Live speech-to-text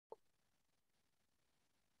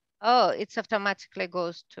Oh, it's automatically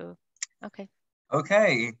goes to, okay.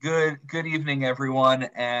 Okay, good evening, everyone,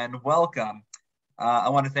 and welcome. I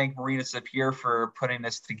want to thank Marina Sapir for putting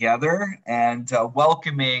this together and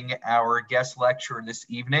welcoming our guest lecturer this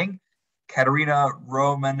evening, Katerina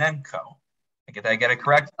Romanenko. Did I get it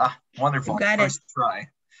correct? Wonderful. You got it. First try.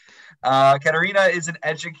 Katerina is an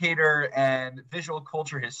educator and visual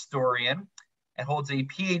culture historian and holds a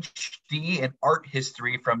PhD in art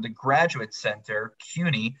history from the Graduate Center,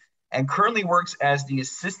 CUNY, and currently works as the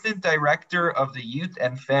Assistant Director of the Youth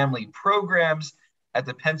and Family Programs at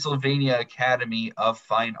the Pennsylvania Academy of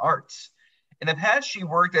Fine Arts. In the past, she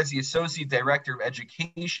worked as the Associate Director of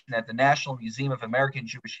Education at the National Museum of American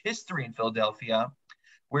Jewish History in Philadelphia,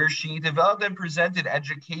 where she developed and presented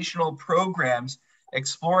educational programs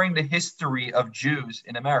exploring the history of Jews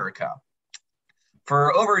in America.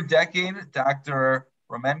 For over a decade, Dr.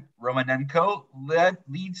 Romanenko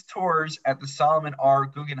leads tours at the Solomon R.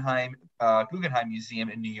 Guggenheim Museum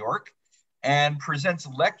in New York and presents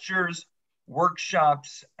lectures,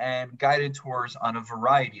 workshops, and guided tours on a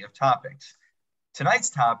variety of topics. Tonight's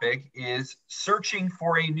topic is Searching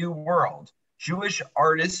for a New World, Jewish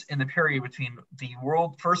artists in the period between the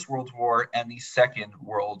First World War and the Second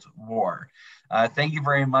World War. Thank you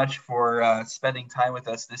very much for spending time with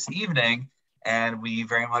us this evening, and we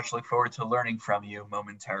very much look forward to learning from you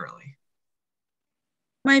momentarily.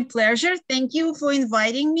 My pleasure. Thank you for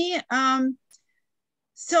inviting me.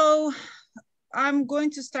 So I'm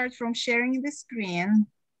going to start from sharing the screen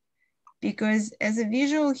because as a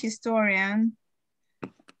visual historian,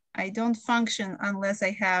 I don't function unless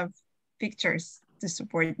I have pictures to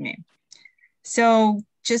support me. So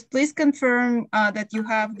just please confirm that you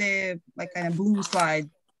have the kind of blue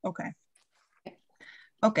slide. Okay.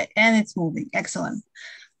 Okay, and it's moving. Excellent.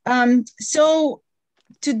 So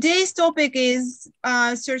today's topic is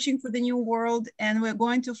searching for the new world, and we're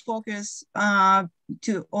going to focus on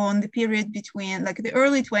the period between the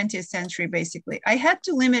early 20th century, basically. I had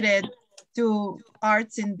to limit it to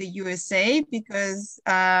arts in the USA because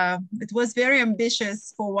it was very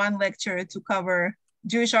ambitious for one lecture to cover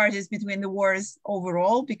Jewish artists between the wars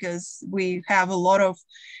overall, because we have a lot of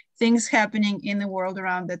things happening in the world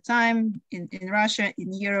around that time, in Russia,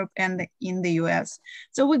 in Europe, and in the US.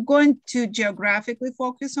 So we're going to geographically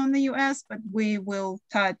focus on the US, but we will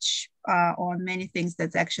touch on many things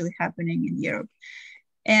that's actually happening in Europe.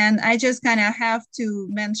 And I just kind of have to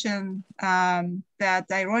mention that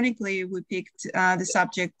ironically, we picked the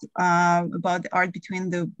subject about the art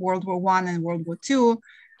between the World War I and World War II.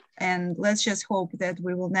 And let's just hope that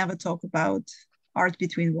we will never talk about art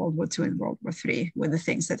between World War II and World War III with the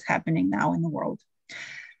things that's happening now in the world.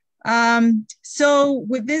 So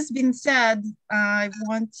with this being said, I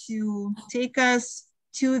want to take us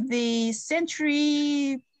to the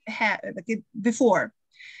century before,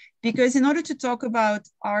 because in order to talk about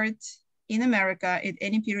art in America at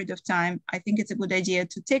any period of time, I think it's a good idea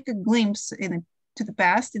to take a glimpse to the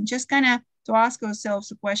past and just kind of to ask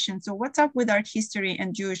ourselves a question. So what's up with art history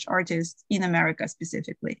and Jewish artists in America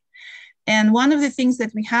specifically? And one of the things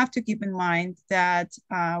that we have to keep in mind that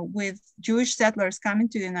with Jewish settlers coming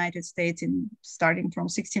to the United States starting from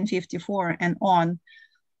 1654 and on,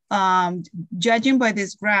 judging by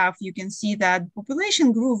this graph, you can see that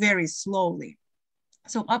population grew very slowly.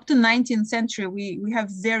 So up to 19th century, we have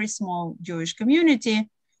very small Jewish community,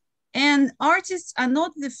 and artists are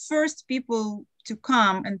not the first people to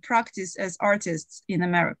come and practice as artists in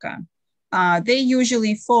America. They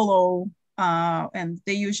usually follow and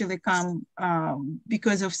they usually come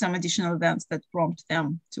because of some additional events that prompt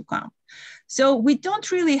them to come. So we don't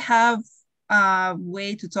really have a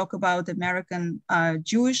way to talk about American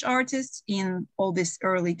Jewish artists in all these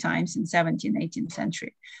early times in 17th, 18th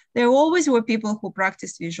century. There always were people who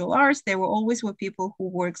practiced visual arts. There were always people who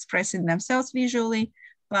were expressing themselves visually.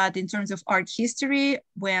 But in terms of art history,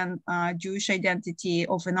 when Jewish identity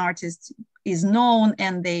of an artist is known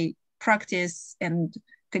and they practice and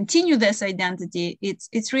continue this identity,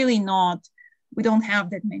 it's really not, we don't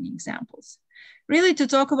have that many examples. Really, to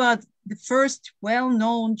talk about the first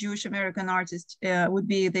well-known Jewish American artist would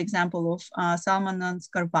be the example of Salman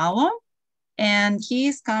Scarvallo. And he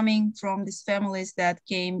is coming from these families that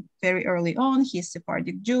came very early on. He's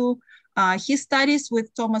Sephardic Jew. He studies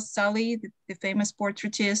with Thomas Sully, the famous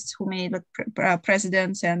portraitist who made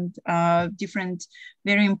presidents and different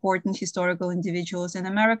very important historical individuals in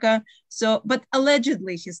America. So, but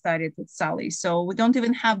allegedly he studied with Sully. So we don't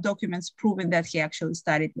even have documents proving that he actually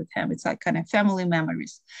studied with him. It's like kind of family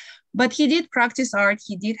memories. But he did practice art.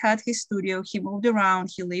 He did have his studio. He moved around.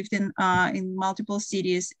 He lived in multiple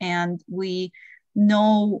cities, and we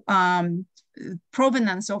know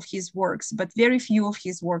provenance of his works, but very few of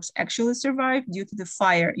his works actually survived due to the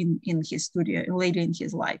fire in his studio later in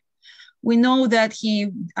his life. We know that he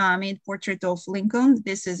made portrait of Lincoln.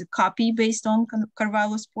 This is a copy based on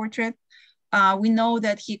Carvalho's portrait. We know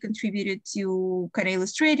that he contributed to Cara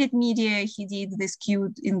Illustrated Media. He did these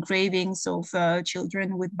cute engravings of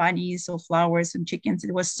children with bunnies or flowers and chickens.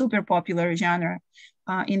 It was super popular genre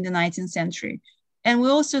in the 19th century. And we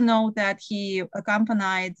also know that he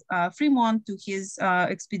accompanied Fremont to his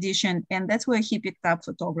expedition, and that's where he picked up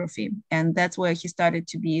photography. And that's where he started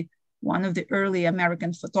to be one of the early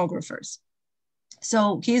American photographers.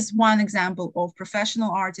 So he's one example of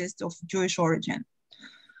professional artist of Jewish origin.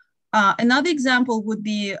 Another example would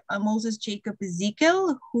be Moses Jacob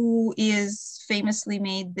Ezekiel, who is famously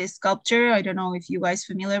made this sculpture. I don't know if you guys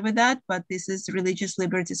are familiar with that, but this is religious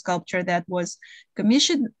liberty sculpture that was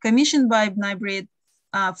commissioned by Bnei Brit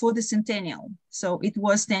for the centennial. So it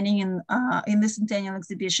was standing in the centennial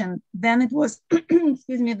exhibition. Then it was,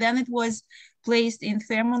 excuse me, then it was placed in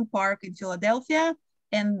Fairmount Park in Philadelphia.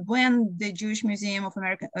 And when the Jewish Museum of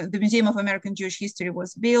American, the Museum of American Jewish History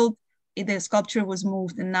was built, the sculpture was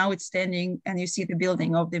moved, and now it's standing, and you see the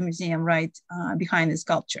building of the museum right behind the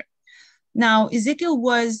sculpture. Now, Ezekiel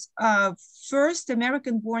was first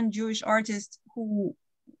American-born Jewish artist who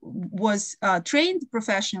was trained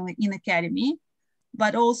professionally in academy,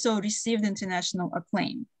 but also received international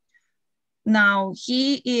acclaim. Now,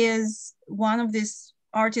 he is one of these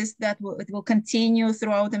artists that will continue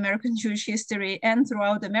throughout American Jewish history and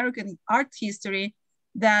throughout American art history,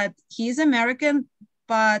 that he is American,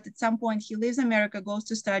 but at some point he leaves America, goes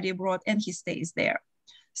to study abroad, and he stays there.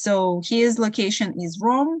 So his location is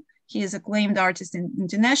Rome. He is acclaimed artist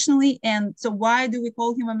internationally. And so why do we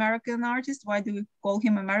call him American artist? Why do we call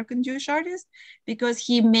him American Jewish artist? Because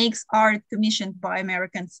he makes art commissioned by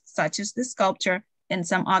Americans, such as the sculpture and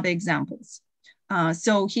some other examples.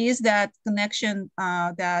 So he is that connection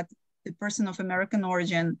that the person of American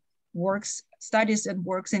origin studies and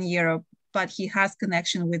works in Europe, but he has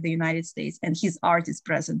connection with the United States, and his art is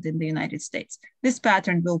present in the United States. This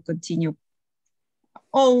pattern will continue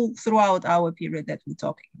all throughout our period that we're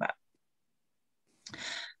talking about.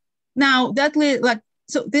 Now,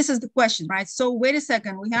 so this is the question, right? So wait a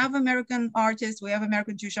second, we have American artists, we have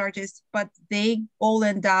American Jewish artists, but they all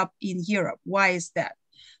end up in Europe. Why is that?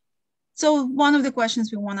 So one of the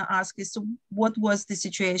questions we want to ask is, so what was the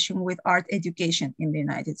situation with art education in the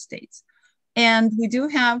United States? And we do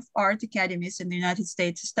have art academies in the United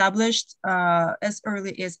States established as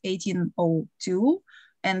early as 1802,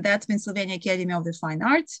 and that's Pennsylvania Academy of the Fine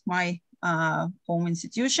Arts, my home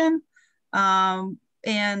institution.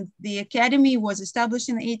 And the academy was established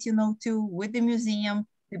in 1802 with the museum.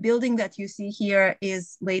 The building that you see here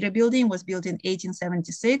is later building, was built in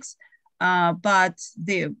 1876. But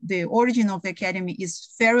the origin of the academy is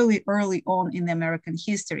fairly early on in the American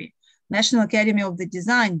history. National Academy of the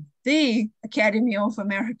Design, the Academy of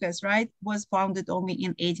Americas, right, was founded only in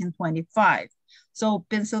 1825. So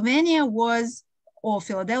Pennsylvania was, or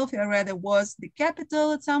Philadelphia rather, was the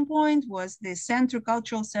capital at some point, was the center,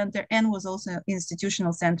 cultural center, and was also an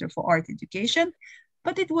institutional center for art education.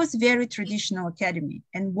 But it was very traditional academy.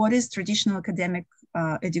 And what is traditional academic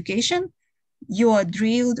education? You are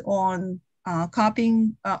drilled on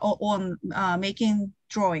copying, making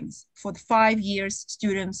drawings. For 5 years,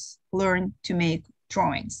 students learn to make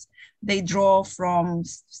drawings. They draw from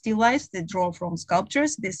still lifes, they draw from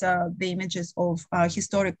sculptures. These are the images of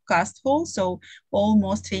historic cast halls. So all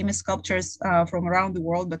most famous sculptures from around the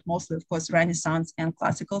world, but mostly, of course, Renaissance and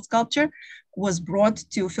classical sculpture, was brought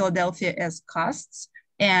to Philadelphia as casts,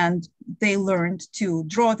 and they learned to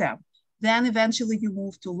draw them. Then eventually you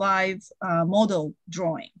move to live model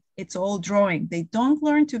drawing. It's all drawing. They don't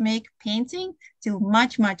learn to make painting till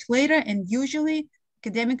much, much later. And usually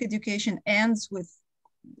academic education ends with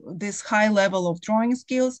this high level of drawing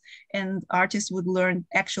skills, and artists would learn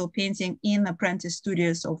actual painting in apprentice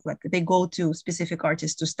studios of, like, they go to specific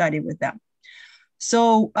artists to study with them.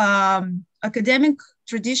 So academic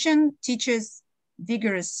tradition teaches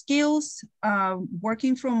vigorous skills,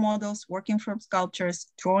 working from models, working from sculptures,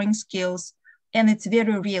 drawing skills, and it's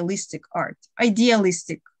very realistic art,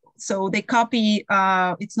 idealistic. So they copy,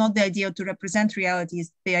 it's not the idea to represent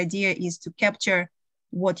realities, the idea is to capture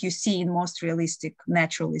what you see in most realistic,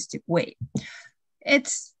 naturalistic way.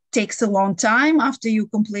 It takes a long time. After you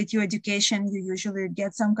complete your education, you usually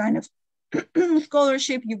get some kind of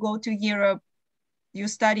scholarship, you go to Europe, you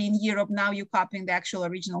study in Europe, now you're copying the actual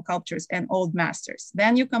original sculptures and old masters.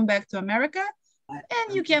 Then you come back to America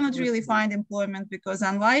and you cannot really find employment because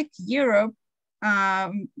unlike Europe,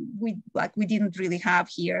 we didn't really have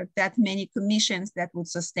here that many commissions that would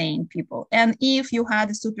sustain people. And if you had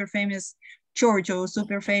a super famous church or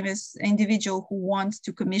super famous individual who wants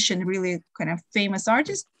to commission really kind of famous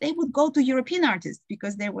artists, they would go to European artists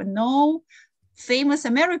because there were no famous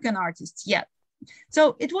American artists yet.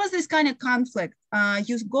 So it was this kind of conflict.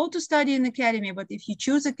 You go to study in academy, but if you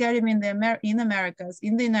choose academy in Americas,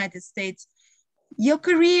 in the United States, your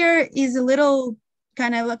career is a little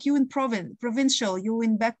kind of like you in provincial, you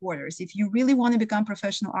in backwaters. If you really want to become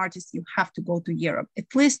professional artist, you have to go to Europe,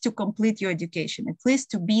 at least to complete your education, at least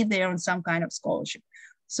to be there on some kind of scholarship.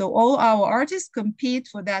 So all our artists compete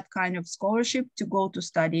for that kind of scholarship to go to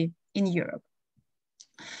study in Europe.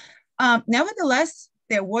 Nevertheless,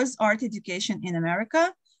 there was art education in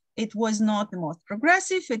America. It was not the most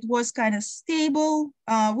progressive. It was kind of stable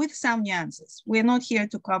with some nuances. We're not here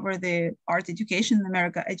to cover the art education in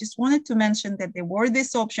America. I just wanted to mention that there were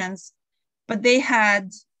these options, but they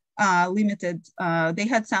had some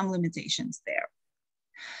limitations there.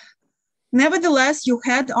 Nevertheless, you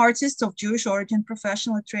had artists of Jewish origin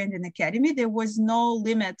professionally trained in academy. There was no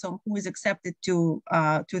limit on who is accepted to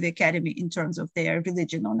the academy in terms of their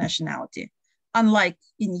religion or nationality, unlike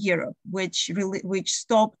in Europe, which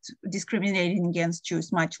stopped discriminating against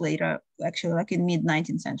Jews much later, actually like in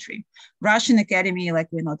mid-19th century. Russian academy, like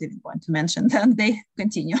we're not even going to mention them, they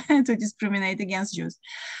continue to discriminate against Jews.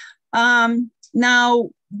 Now,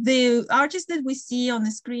 the artist that we see on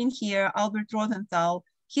the screen here, Albert Rosenthal,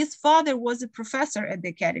 his father was a professor at the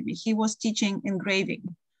academy. He was teaching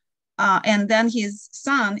engraving. And then his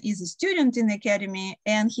son is a student in the academy,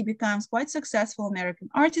 and he becomes quite successful American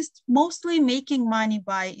artist, mostly making money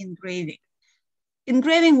by engraving.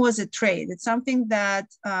 Engraving was a trade. It's something that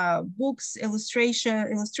books,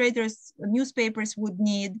 illustrators, newspapers would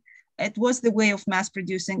need. It was the way of mass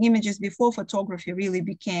producing images before photography really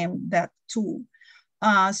became that tool.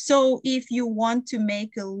 So if you want to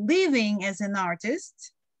make a living as an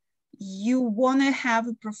artist, you want to have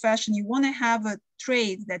a profession, you want to have a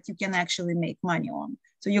trade that you can actually make money on.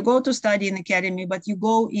 So you go to study in academy, but you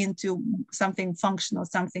go into something functional,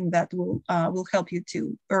 something that will help you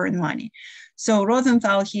to earn money. So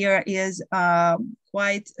Rosenthal here is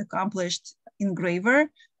quite accomplished engraver.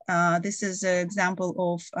 This is an example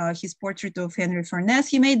of his portrait of Henry Furness.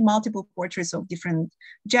 He made multiple portraits of different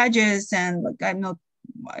judges, and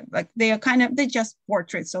they're just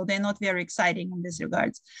portraits, so they're not very exciting in this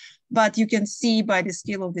regards. But you can see by the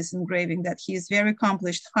skill of this engraving that he is very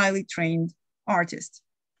accomplished, highly trained artist.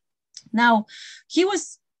 Now, he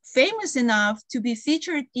was famous enough to be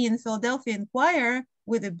featured in Philadelphia Inquirer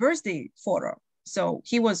with a birthday photo. So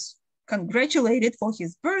he was congratulated for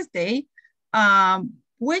his birthday,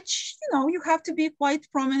 which, you have to be quite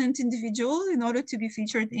prominent individual in order to be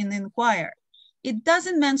featured in Inquirer. It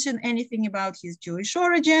doesn't mention anything about his Jewish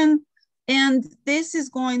origin, and this is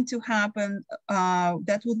going to happen.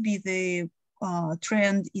 That would be the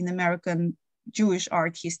trend in American Jewish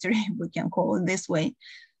art history, we can call it this way.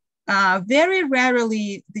 Very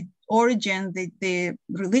rarely the origin, the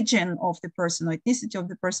religion of the person or ethnicity of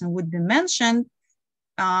the person would be mentioned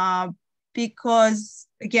because,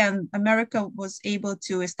 again, America was able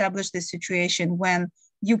to establish this situation when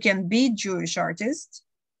you can be Jewish artist,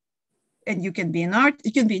 and you can be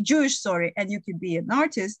Jewish, and you can be an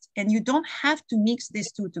artist, and you don't have to mix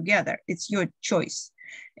these two together. It's your choice.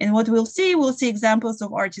 And what we'll see examples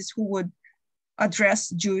of artists who would address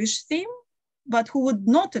Jewish theme, but who would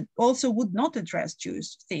not address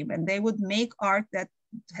Jewish theme, and they would make art that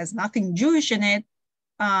has nothing Jewish in it.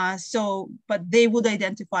 But they would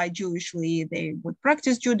identify Jewishly. They would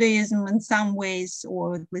practice Judaism in some ways,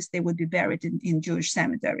 or at least they would be buried in Jewish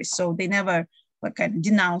cemeteries. So they never kind of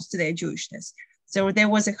denounced their Jewishness. So there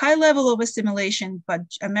was a high level of assimilation, but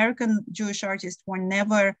American Jewish artists were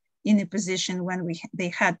never in a position when they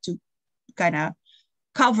had to kind of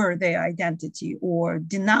cover their identity or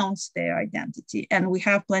denounce their identity. And we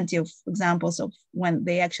have plenty of examples of when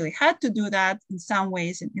they actually had to do that in some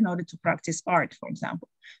ways in order to practice art, for example.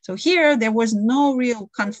 So here, there was no real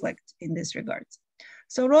conflict in this regard.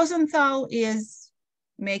 So Rosenthal is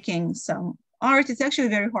making some art. It's actually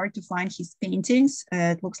very hard to find his paintings.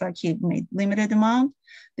 It looks like he made limited amount.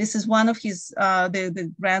 This is one of his,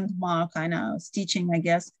 the grandma kind of stitching, I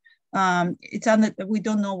guess. It's on we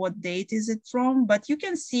don't know what date is it from, but you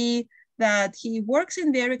can see that he works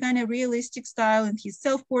in very kind of realistic style. In his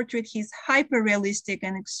self-portrait, he's hyper-realistic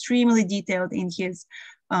and extremely detailed in his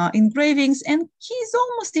engravings, and he's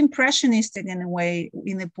almost impressionistic in a way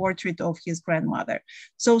in the portrait of his grandmother.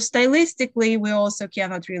 So stylistically, we also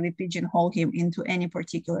cannot really pigeonhole him into any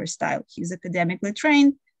particular style. He's academically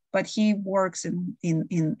trained, but he works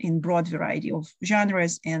in broad variety of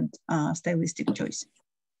genres and stylistic choice.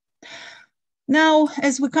 Now,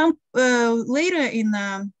 as we come later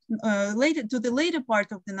to the later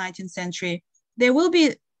part of the 19th century, there will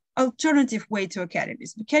be alternative way to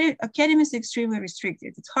academies. Academy is extremely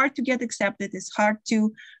restricted. It's hard to get accepted. It's hard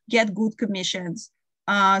to get good commissions.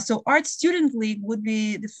 So Art Student League would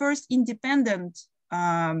be the first independent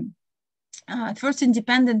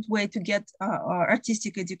way to get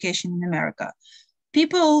artistic education in America.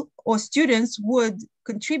 People or students would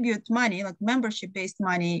contribute money, like membership-based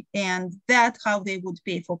money, and that's how they would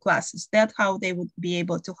pay for classes. That's how they would be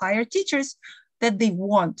able to hire teachers that they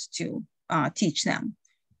want to teach them.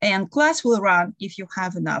 And class will run if you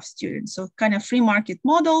have enough students. So kind of free market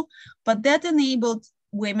model, but that enabled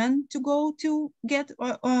women to go to get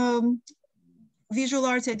visual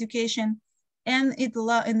arts education. And it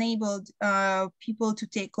enabled people to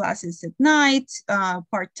take classes at night,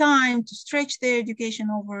 part-time, to stretch their education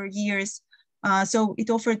over years. So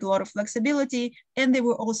it offered a lot of flexibility, and they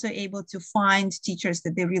were also able to find teachers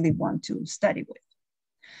that they really want to study with.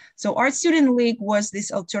 So Art Student League was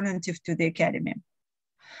this alternative to the academy.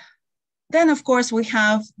 Then, of course, we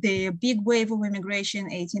have the big wave of immigration,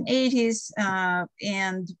 1880s,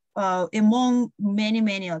 and among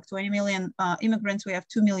many, like 20 million immigrants, we have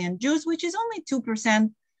 2 million Jews, which is only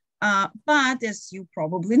 2%. But as you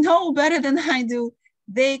probably know better than I do,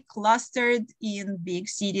 they clustered in big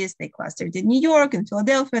cities. They clustered in New York and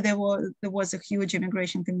Philadelphia. There was a huge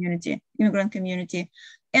immigrant community.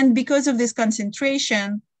 And because of this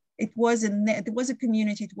concentration, it was a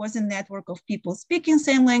community, it was a network of people speaking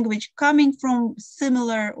same language, coming from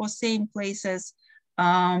similar or same places.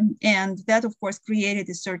 And that, of course, created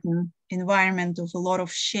a certain environment of a lot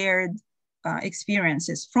of shared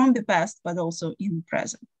experiences from the past, but also in the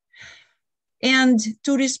present. And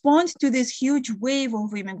to respond to this huge wave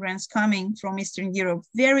of immigrants coming from Eastern Europe,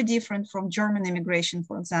 very different from German immigration,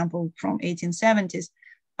 for example, from 1870s,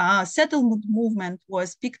 settlement movement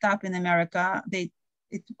was picked up in America.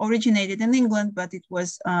 It originated in England, but it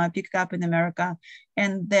was picked up in America.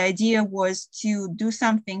 And the idea was to do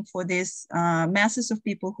something for these masses of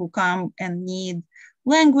people who come and need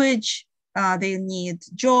language, they need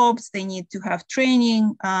jobs, they need to have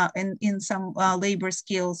training and in some labor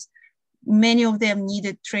skills. Many of them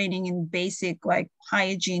needed training in basic like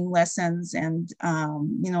hygiene lessons and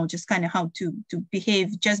just kind of how to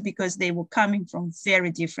behave, just because they were coming from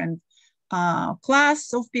very different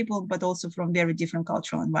class of people, but also from very different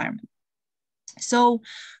cultural environment. So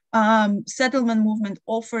settlement movement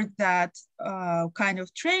offered that kind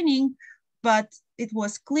of training, but it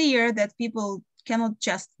was clear that people cannot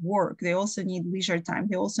just work. They also need leisure time.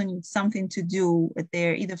 They also need something to do with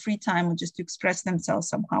their either free time or just to express themselves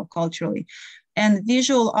somehow culturally. And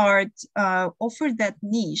visual art offered that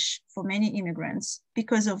niche for many immigrants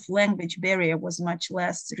because of language barrier was much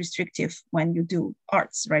less restrictive when you do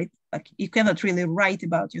arts, right? Like you cannot really write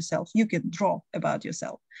about yourself. You can draw about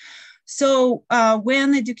yourself. So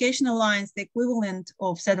when Education Alliance, the equivalent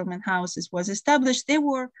of settlement houses, was established, there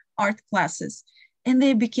were art classes and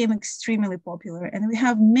they became extremely popular. And we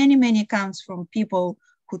have many, many accounts from people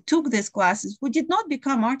who took these classes who did not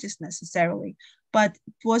become artists necessarily, but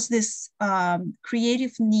it was this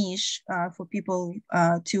creative niche for people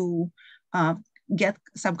to get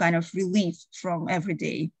some kind of relief from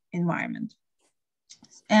everyday environment.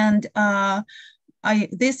 And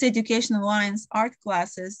this Education Alliance art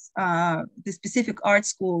classes, the specific art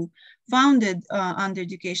school founded under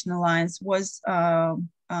Education Alliance was,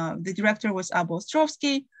 the director was Abo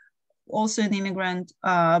Ostrovsky, also an immigrant,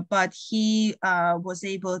 but he was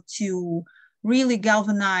able to really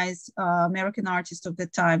galvanize American artists of the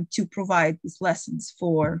time to provide these lessons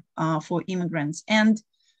for immigrants. And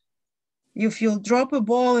if you drop a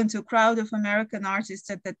ball into a crowd of American artists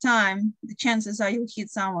at the time, the chances are you'll hit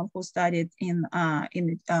someone who studied in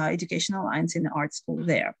Education Alliance in the art school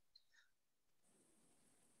there.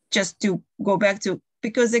 Just to go back to,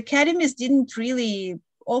 because academies didn't really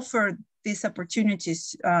offer these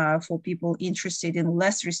opportunities for people interested in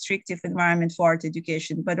less restrictive environment for art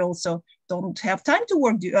education, but also don't have time to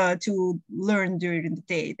work to learn during the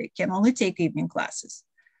day. They can only take evening classes.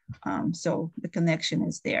 So the connection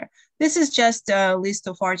is there. This is just a list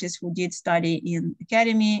of artists who did study in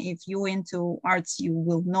academy. If you're into arts, you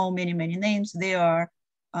will know many, many names. They are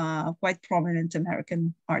quite prominent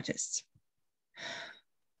American artists.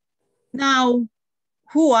 Now,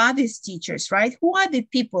 who are these teachers, right? Who are the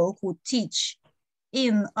people who teach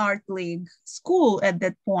in Art League school at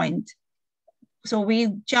that point? So we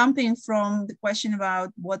jumping from the question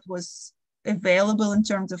about what was available in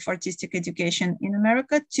terms of artistic education in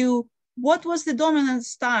America to what was the dominant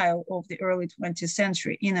style of the early 20th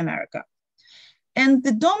century in America? And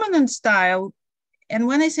the dominant style, and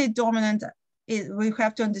when I say dominant, we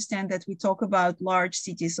have to understand that we talk about large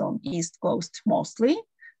cities on East Coast mostly,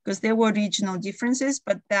 because there were regional differences,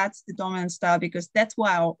 but that's the dominant style because that's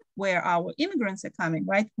where our immigrants are coming,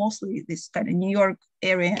 right? Mostly this kind of New York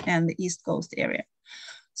area and the East Coast area.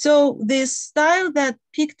 So this style that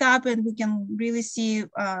picked up, and we can really see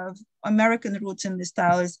American roots in this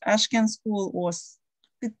style, is Ashcan School, or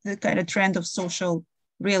the kind of trend of social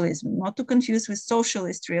realism, not to confuse with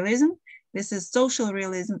socialist realism. This is social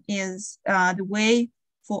realism, is the way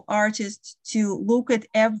for artists to look at,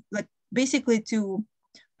 like basically to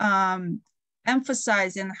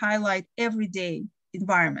emphasize and highlight everyday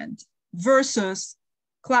environment versus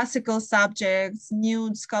classical subjects,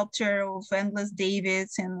 nude sculpture of endless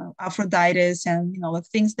Davids and Aphrodites, and like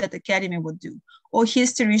things that Academy would do, or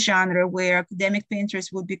history genre where academic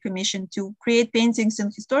painters would be commissioned to create paintings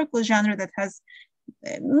in historical genre that has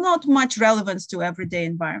not much relevance to everyday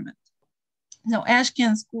environment. So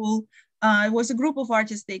Ashcan School, it was a group of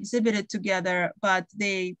artists, they exhibited together, but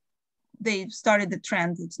they started the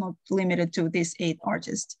trend. It's not limited to these 8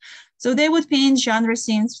 artists. So they would paint genre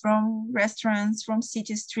scenes from restaurants, from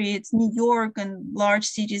city streets. New York and large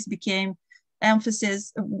cities became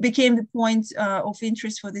the point of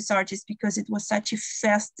interest for these artists because it was such a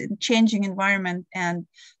fast and changing environment, and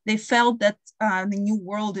they felt that the new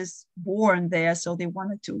world is born there, so they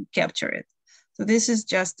wanted to capture it. So this is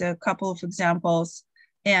just a couple of examples.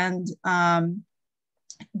 And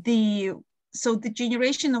so the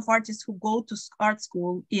generation of artists who go to art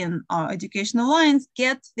school in our educational lines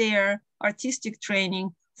get their artistic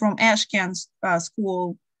training from Ashcan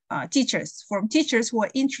School teachers, from teachers who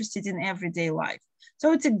are interested in everyday life.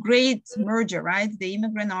 So it's a great merger, right? The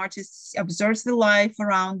immigrant artists observe the life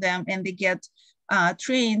around them, and they get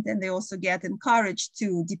trained, and they also get encouraged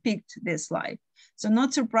to depict this life. So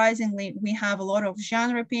not surprisingly, we have a lot of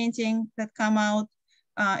genre painting that come out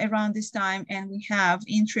around this time, and we have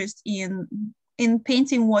interest in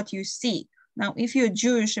painting what you see. Now, if you're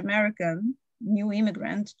Jewish American, new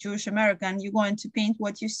immigrant, Jewish American, you're going to paint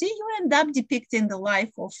what you see, you end up depicting the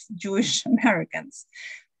life of Jewish Americans.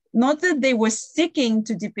 Not that they were seeking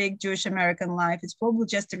to depict Jewish American life, it's probably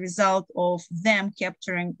just a result of them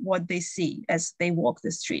capturing what they see as they walk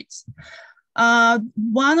the streets.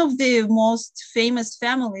 One of the most famous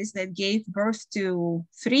families that gave birth to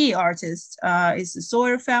 3 artists is the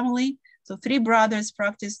Sawyer family. So 3 brothers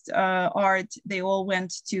practiced art. They all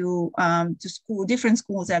went to school, different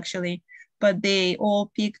schools actually, but they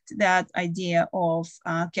all picked that idea of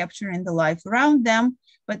capturing the life around them.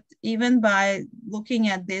 But even by looking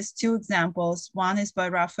at these 2 examples, one is by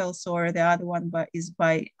Raphael Sawyer, the other one is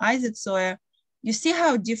by Isaac Sawyer, you see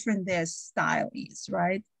how different their style is,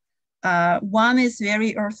 right? One is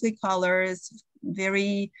very earthly colors,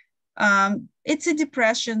 very, it's a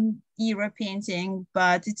Depression era painting,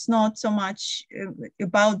 but it's not so much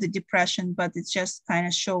about the Depression, but it's just kind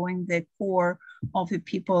of showing the core of the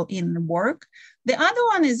people in the work. The other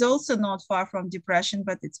one is also not far from Depression,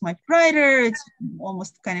 but it's much brighter. It's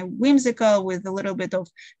almost kind of whimsical with a little bit of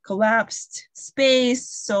collapsed space.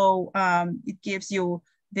 So it gives you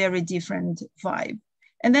very different vibe.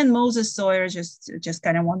 And then Moses Sawyer just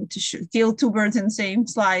kind of wanted to kill 2 birds in the same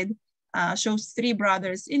slide, shows 3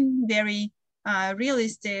 brothers in very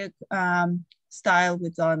realistic style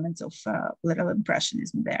with elements of little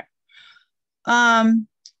impressionism there.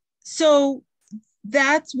 So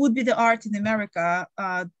that would be the art in America,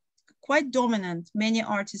 quite dominant. Many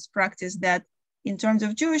artists practice that. In terms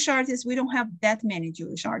of Jewish artists, we don't have that many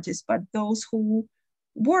Jewish artists, but those who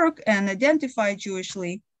work and identify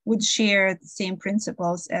Jewishly would share the same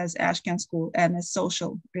principles as Ashcan School and a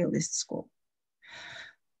social realist school.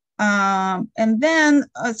 And then,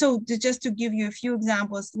 just to give you a few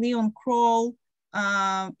examples, Leon Kroll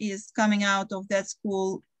is coming out of that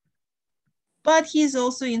school, but he's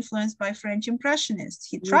also influenced by French Impressionists.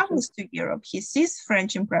 He travels to Europe, he sees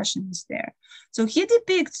French Impressionists there. So he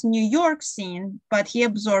depicts New York scene, but he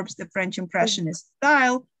absorbs the French Impressionist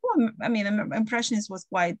style. Well, I mean, Impressionist was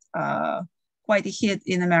quite a hit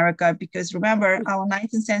in America because remember, our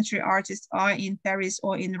 19th century artists are in Paris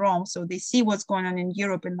or in Rome, so they see what's going on in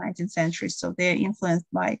Europe in 19th century, so they're influenced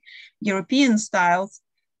by European styles.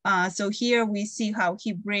 So here we see how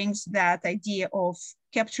he brings that idea of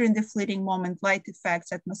capturing the fleeting moment, light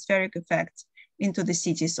effects, atmospheric effects into the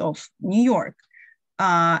cities of New York.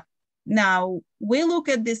 Now, we look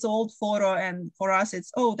at this old photo and for us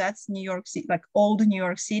it's, oh, that's New York City, like old New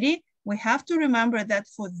York City. We have to remember that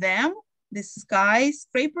for them, the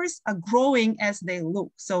skyscrapers are growing as they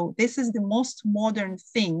look. So this is the most modern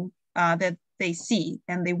thing that they see,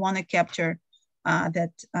 and they want to capture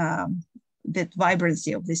that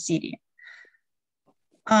vibrancy of the city.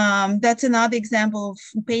 That's another example of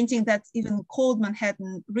painting that's even called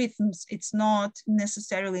Manhattan rhythms. It's not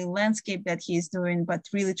necessarily landscape that he's doing, but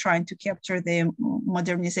really trying to capture the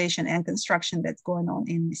modernization and construction that's going on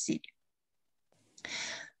in the city.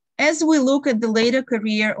 As we look at the later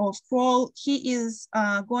career of Kroll, he is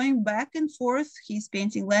going back and forth. He's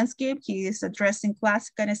painting landscape. He is addressing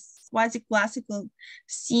quasi-classical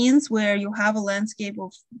scenes where you have a landscape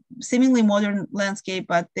of seemingly modern landscape,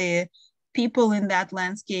 but the people in that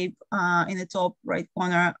landscape in the top right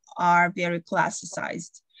corner are very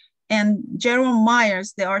classicized. And Jerome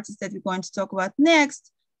Myers, the artist that we're going to talk about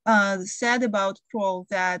next, said about Kroll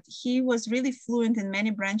that he was really fluent in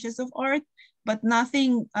many branches of art, but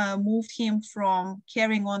nothing moved him from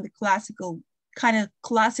carrying on the classical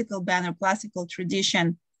banner, classical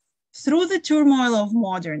tradition through the turmoil of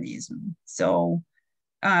modernism. So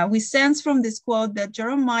we sense from this quote that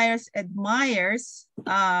Jerome Myers admires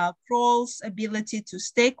Kroll's ability to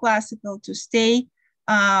stay classical, to stay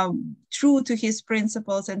true to his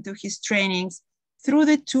principles and to his trainings through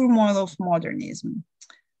the turmoil of modernism.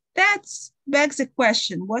 That begs a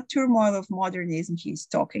question, what turmoil of modernism he's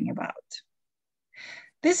talking about?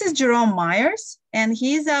 This is Jerome Myers, and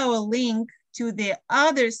he's our link to the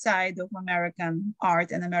other side of American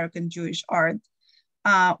art and American Jewish art,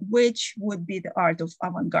 which would be the art of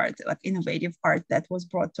avant-garde, like innovative art that was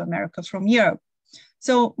brought to America from Europe.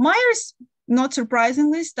 So Myers, not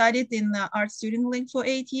surprisingly, studied in the Art Student Link for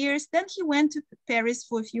 8 years. Then he went to Paris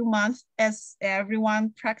for a few months, as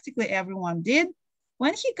practically everyone did.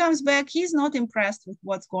 When he comes back, he's not impressed with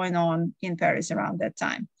what's going on in Paris around that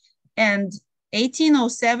time. And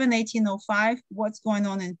 1807, 1805, what's going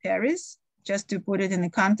on in Paris, just to put it in the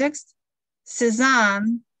context,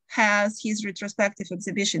 Cézanne has his retrospective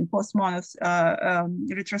exhibition, postmodern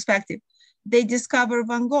retrospective. They discover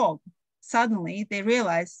Van Gogh. Suddenly they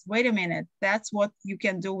realize, wait a minute, that's what you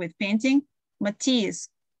can do with painting. Matisse,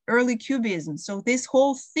 early Cubism. So this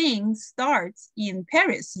whole thing starts in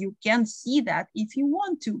Paris. You can see that if you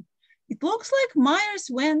want to. It looks like Myers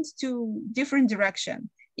went to different direction.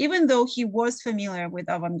 Even though he was familiar with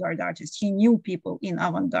avant-garde artists, he knew people in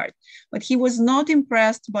avant-garde, but he was not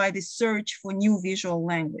impressed by the search for new visual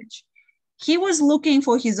language. He was looking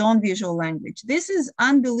for his own visual language. This is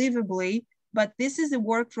unbelievably, but this is a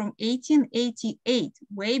work from 1888,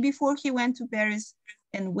 way before he went to Paris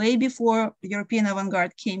and way before European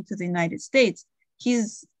avant-garde came to the United States.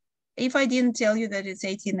 If I didn't tell you that it's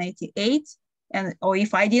 1888, or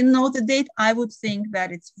if I didn't know the date, I would think that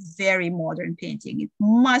it's very modern painting. It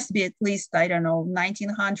must be at least, I don't know,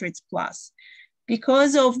 1900s plus.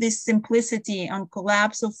 Because of this simplicity and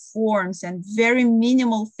collapse of forms and very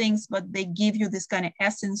minimal things, but they give you this kind of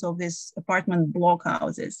essence of this apartment block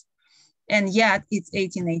houses. And yet it's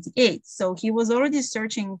 1888. So he was already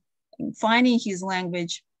searching, finding his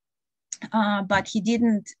language, but he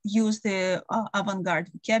didn't use the avant-garde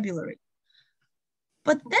vocabulary.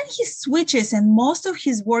 But then he switches, and most of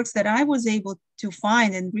his works that I was able to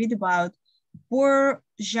find and read about were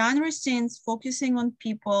genre scenes focusing on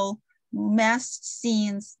people, mass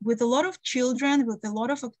scenes with a lot of children, with a lot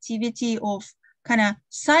of activity of kind of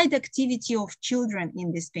side activity of children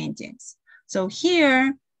in these paintings. So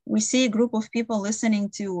here we see a group of people listening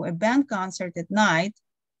to a band concert at night,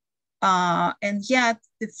 and yet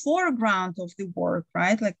the foreground of the work,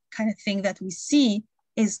 right, like kind of thing that we see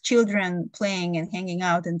is children playing and hanging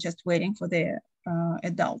out and just waiting for the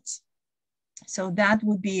adults. So that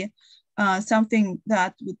would be something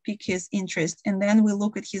that would pique his interest. And then we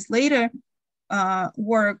look at his later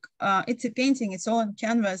work. It's a painting, it's all on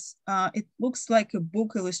canvas. It looks like a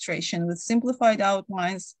book illustration with simplified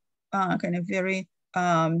outlines, kind of very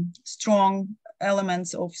strong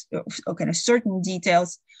elements of kind of certain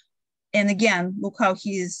details. And again, look how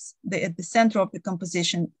he's at the center of the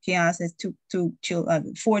composition. He has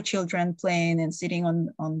 4 children playing and sitting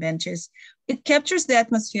on benches. It captures the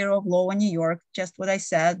atmosphere of Lower New York, just what I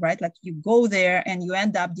said, right? Like you go there and you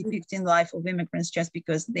end up depicting the life of immigrants just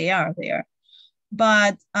because they are there.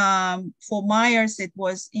 But for Myers, it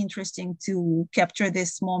was interesting to capture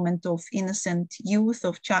this moment of innocent youth,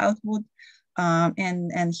 of childhood.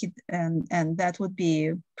 And that would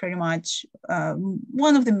be pretty much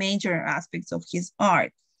one of the major aspects of his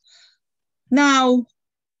art. Now,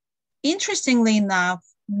 interestingly enough,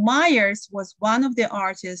 Myers was one of the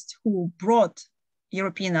artists who brought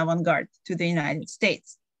European avant-garde to the United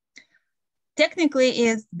States. Technically,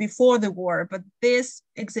 it's before the war, but this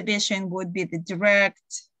exhibition would be the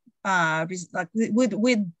direct,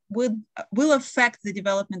 will affect the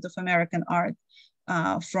development of American art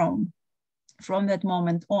from that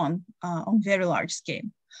moment on very large scale.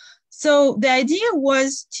 So the idea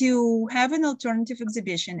was to have an alternative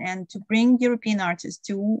exhibition and to bring European artists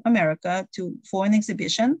to America for an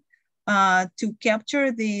exhibition to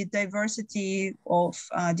capture the diversity of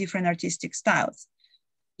different artistic styles.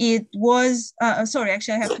 It was, sorry,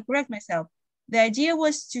 actually I have to correct myself. The idea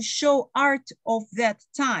was to show art of that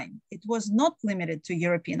time. It was not limited to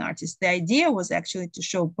European artists. The idea was actually to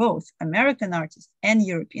show both American artists and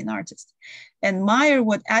European artists. And Meyer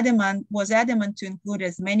was adamant to include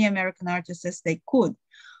as many American artists as they could.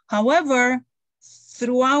 However,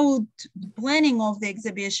 throughout the planning of the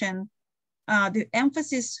exhibition, the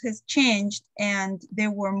emphasis has changed and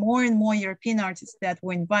there were more and more European artists that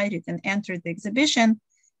were invited and entered the exhibition.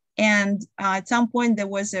 And at some point there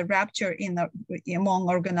was a rupture among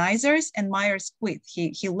organizers and Myers quit.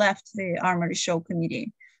 He left the Armory Show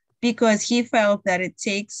committee because he felt that it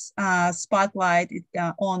takes spotlight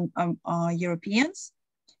on Europeans.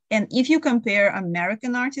 And if you compare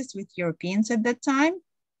American artists with Europeans at that time,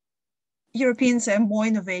 Europeans are more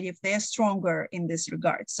innovative, they're stronger in this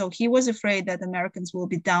regard. So he was afraid that Americans will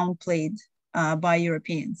be downplayed by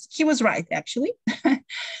Europeans. He was right, actually.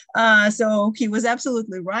 So he was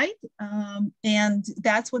absolutely right. And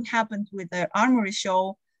that's what happened with the Armory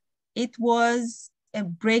Show. It was a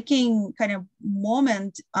breaking kind of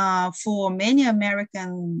moment for many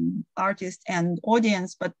American artists and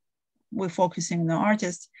audience, but we're focusing on the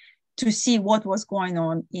artists, to see what was going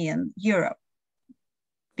on in Europe.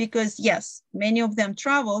 Because yes, many of them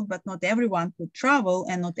traveled, but not everyone could travel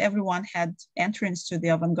and not everyone had entrance to the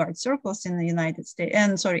avant-garde circles in the United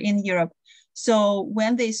States, in Europe. So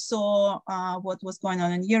when they saw what was going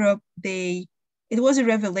on in Europe, it was a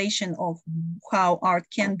revelation of how art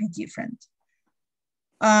can be different.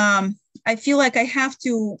 I feel like I have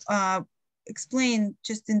to explain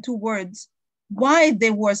just in 2 words why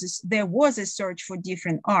there was a search for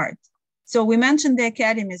different art. So we mentioned the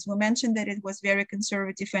academies, we mentioned that it was very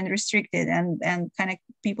conservative and restricted and kind of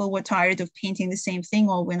people were tired of painting the same thing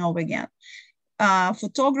over and over again.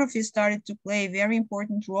 Photography started to play a very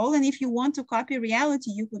important role. And if you want to copy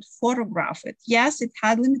reality, you could photograph it. Yes, it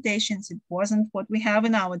had limitations. It wasn't what we have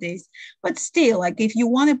nowadays, but still, like if you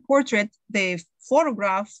want a portrait, the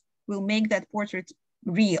photograph will make that portrait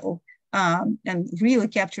real and really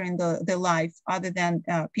capturing the life other than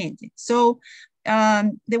painting. So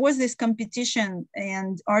there was this competition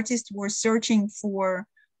and artists were searching for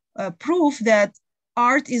proof that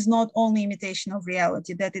art is not only imitation of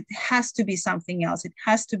reality, that it has to be something else, it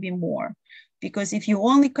has to be more. Because if you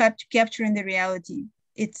only capturing the reality,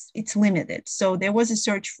 it's limited. So there was a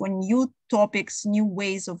search for new topics, new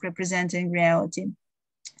ways of representing reality.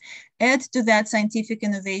 Add to that scientific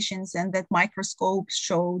innovations and that microscopes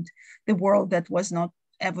showed the world that was not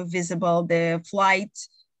ever visible. The flight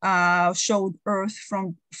showed Earth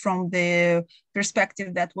from the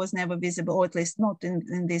perspective that was never visible, or at least not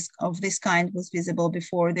in this kind was visible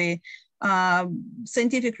before. The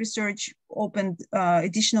scientific research opened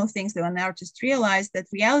additional things that an artist realized that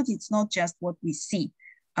reality it's not just what we see,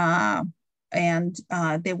 and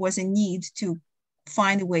there was a need to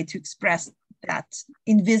find a way to express that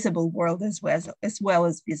invisible world as well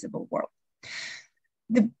as visible world.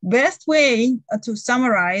 The best way to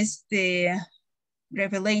summarize the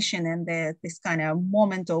revelation and this kind of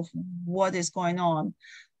moment of what is going on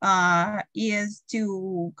is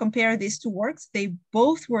to compare these 2 works. They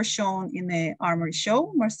both were shown in the Armory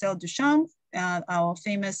Show. Marcel Duchamp, our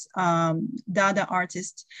famous Dada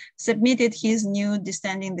artist, submitted his nude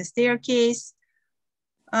Descending the Staircase.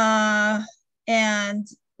 And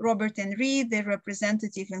Robert Henry, the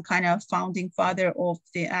representative and kind of founding father of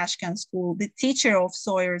the Ashcan School, the teacher of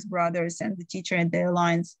Sawyer's Brothers and the teacher at the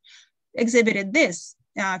Alliance, exhibited this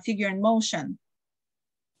figure in motion.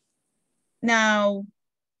 Now,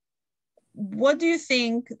 what do you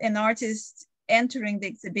think an artist entering the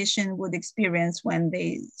exhibition would experience when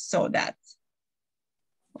they saw that?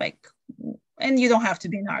 Like, and you don't have to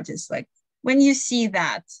be an artist, like when you see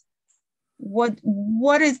that,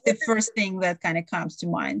 what is the first thing that kind of comes to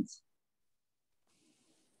mind?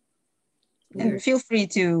 And feel free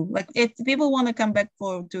to, like, if people want to come back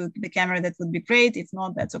to the camera, that would be great. If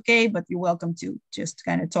not, that's okay, but you're welcome to just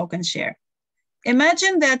kind of talk and share.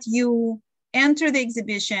 Imagine that you enter the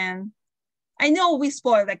exhibition. I know we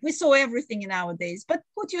spoil, like we saw everything nowadays, but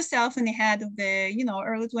put yourself in the head of the,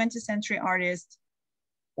 early 20th century artist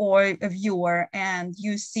or a viewer, and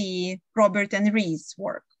you see Robert Henry's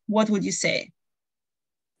work. What would you say?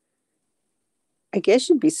 I guess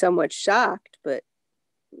you'd be somewhat shocked, but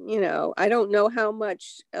I don't know how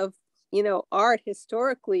much of, art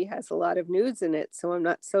historically has a lot of nudes in it, so I'm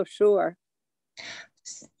not so sure.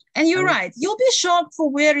 And you're right, you'll be shocked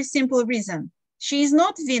for very simple reason. She is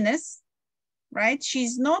not Venus, right?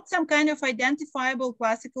 She's not some kind of identifiable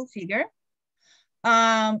classical figure.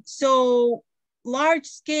 So large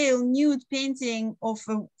scale nude painting of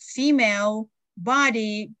a female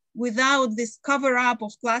body without this cover up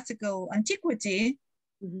of classical antiquity,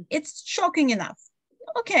 it's shocking enough.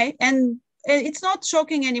 Okay, and it's not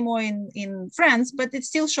shocking anymore in France, but it's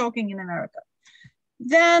still shocking in America.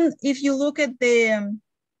 Then if you look at the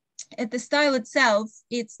style itself,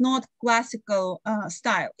 it's not classical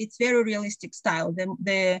style. It's very realistic style.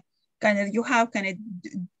 The kind of, you have kind of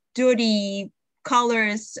dirty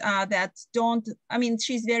colors that don't, I mean,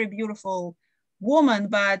 she's very beautiful woman,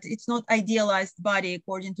 but it's not idealized body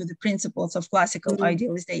according to the principles of classical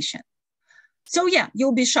idealization. So yeah,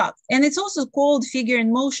 you'll be shocked. And it's also called figure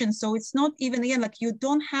in motion. So it's not even, again, like you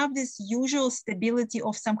don't have this usual stability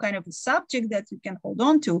of some kind of a subject that you can hold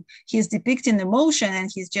on to. He's depicting the motion and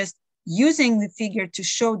he's just using the figure to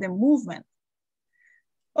show the movement.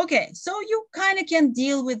 Okay, so you kind of can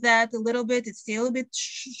deal with that a little bit. It's still a bit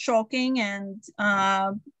shocking, and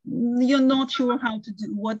you're not sure how to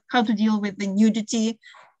deal with the nudity,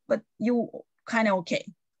 but you kind of okay.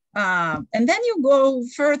 And then you go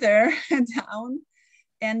further down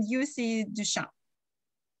and you see Duchamp.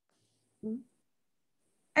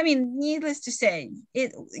 I mean, needless to say,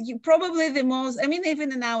 you probably the most, I mean,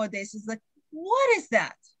 even nowadays, it's like, what is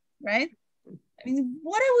that, right? I mean,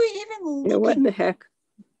 what are we even looking at? What in the heck?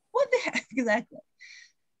 What the heck, exactly.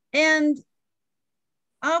 And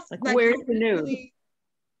after, like, where's the nude?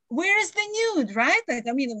 Where is the nude, right? Like,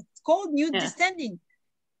 I mean, it's called nude descending.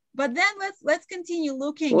 But then let's continue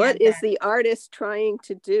looking. What is the artist trying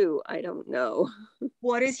to do? I don't know.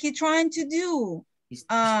 What is he trying to do?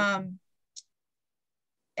 And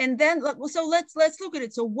then, so let's look at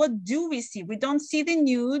it. So what do we see? We don't see the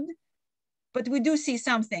nude, but we do see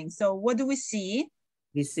something. So what do we see?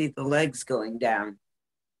 We see the legs going down.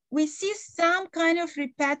 We see some kind of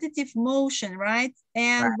repetitive motion, right?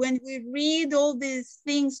 And when we read all these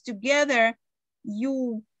things together,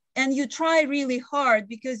 you try really hard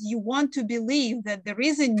because you want to believe that there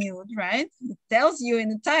is a nude, right? It tells you in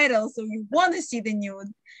the title, so you want to see the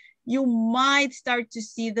nude. You might start to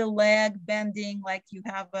see the leg bending, like you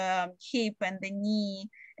have a hip and the knee,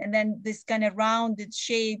 and then this kind of rounded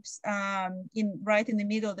shapes right in the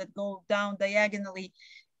middle that go down diagonally.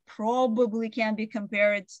 Probably can be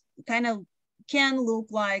compared, kind of can look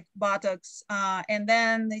like buttocks. And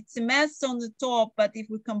then it's a mess on the top, but if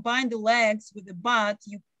we combine the legs with the butt,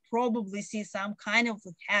 you probably see some kind of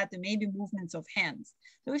head and maybe movements of hands.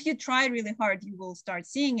 So if you try really hard, you will start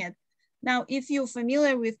seeing it. Now, if you're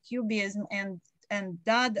familiar with Cubism and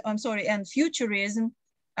Futurism,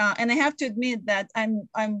 and I have to admit that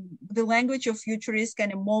the language of futurist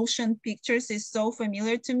kind of motion pictures is so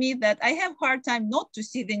familiar to me that I have a hard time not to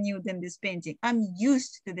see the nude in this painting. I'm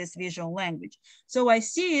used to this visual language. So I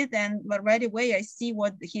see it, but right away I see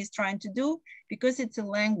what he's trying to do because it's a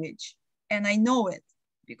language and I know it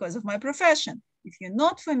because of my profession. If you're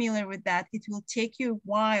not familiar with that, it will take you a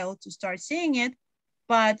while to start seeing it.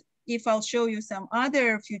 But if I'll show you some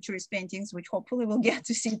other futurist paintings, which hopefully we'll get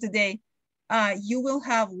to see today, you will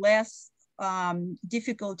have less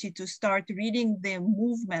difficulty to start reading the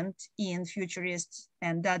movement in futurist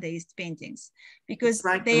and Dadaist paintings because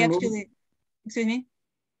like they actually, excuse me?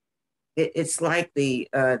 It's like the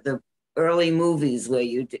early movies where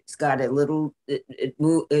it's got a little,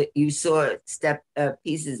 you saw step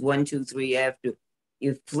pieces 1, 2, 3 after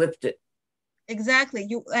you flipped it. Exactly.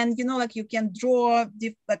 Like you can draw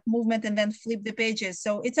like movement and then flip the pages.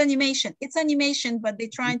 So it's animation. It's animation, but they're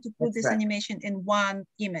trying to put this animation in one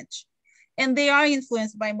image. And they are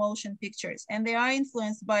influenced by motion pictures. And they are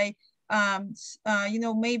influenced by,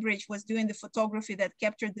 Maybridge was doing the photography that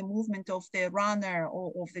captured the movement of the runner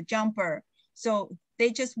or of the jumper. So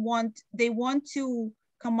they want to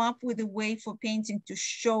come up with a way for painting to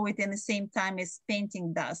show it in the same time as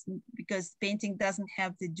painting does, because painting doesn't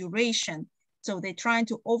have the duration. So they're trying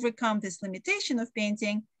to overcome this limitation of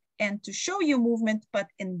painting and to show you movement, but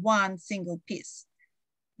in one single piece.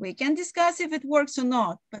 We can discuss if it works or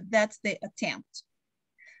not, but that's the attempt.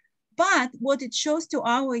 But what it shows to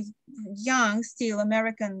our young, still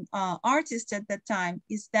American artists at that time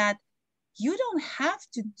is that you don't have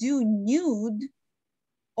to do nude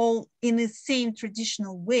all in the same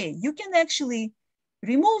traditional way. You can actually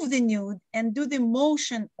remove the nude and do the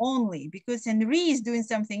motion only, because Henri is doing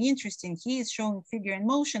something interesting. He is showing figure in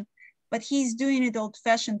motion, but he's doing it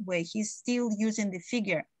old-fashioned way. He's still using the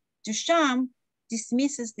figure. Duchamp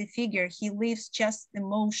dismisses the figure. He leaves just the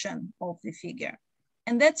motion of the figure.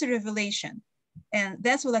 And that's a revelation. And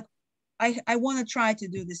that's what, like, I want to try to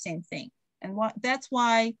do the same thing. And that's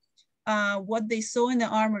why what they saw in the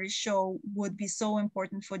Armory show would be so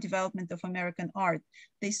important for development of American art.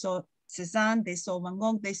 They saw Cézanne, they saw Van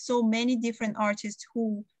Gogh, they saw many different artists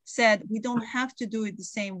who said, we don't have to do it the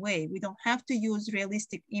same way. We don't have to use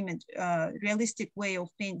realistic image, realistic way of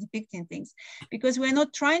depicting things, because we're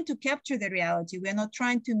not trying to capture the reality. We're not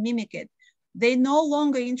trying to mimic it. They're no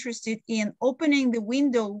longer interested in opening the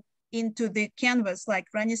window into the canvas like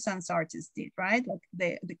Renaissance artists did, right?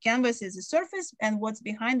 Like the canvas is the surface, and what's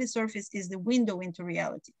behind the surface is the window into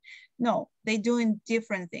reality. No, they're doing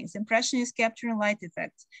different things. Impressionists capturing light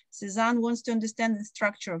effects. Cézanne wants to understand the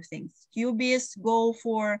structure of things. Cubists go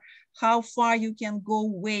for how far you can go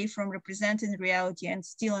away from representing reality and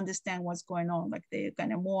still understand what's going on, like the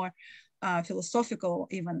kind of more philosophical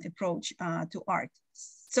even approach to art.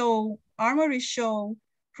 So Armory show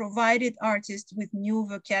provided artists with new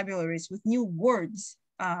vocabularies, with new words,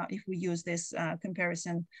 if we use this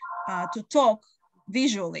comparison, to talk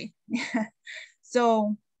visually.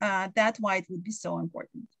 So that's why it would be so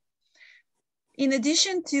important. In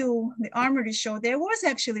addition to the Armory show, there was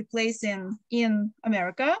actually a place in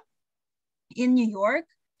America, in New York,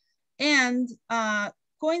 and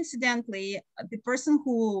coincidentally, the person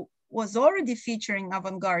who was already featuring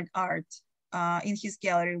avant-garde art in his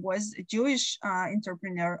gallery was a Jewish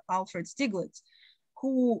entrepreneur, Alfred Stieglitz,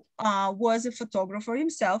 who was a photographer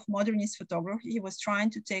himself, modernist photographer. He was trying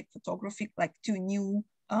to take photography like to new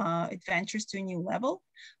adventures, to a new level.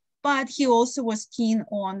 But he also was keen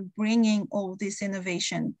on bringing all this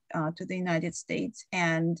innovation to the United States.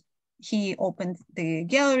 And he opened the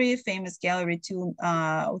gallery, famous gallery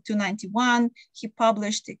 291. He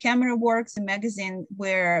published the Camera Works, a magazine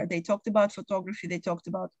where they talked about photography, they talked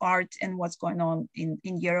about art and what's going on in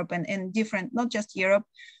Europe and different, not just Europe.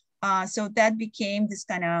 So that became this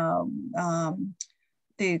kind of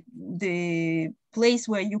the place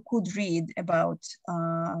where you could read about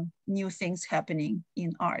new things happening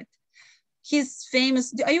in art. His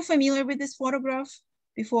famous, are you familiar with this photograph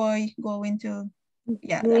before I go into?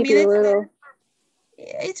 Yeah, Maybe I a little.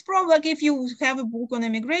 it's probably like if you have a book on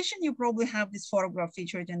immigration, you probably have this photograph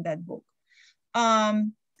featured in that book.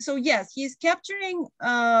 So yes, he's capturing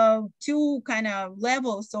two kind of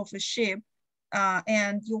levels of a ship,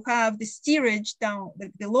 and you have the steerage down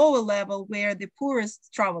the lower level where the poorest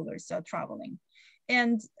travelers are traveling.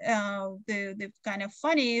 And the kind of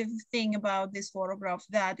funny thing about this photograph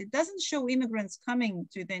that it doesn't show immigrants coming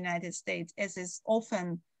to the United States as is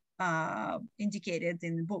often indicated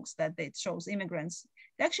in the books that it shows immigrants.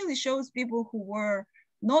 It actually shows people who were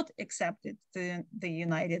not accepted to the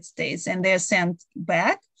United States and they're sent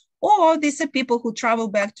back, or these are people who travel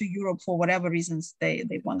back to Europe for whatever reasons they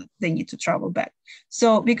need to travel back.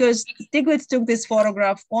 So because Stieglitz took this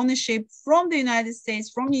photograph on a ship from the United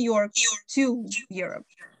States, from New York to Europe.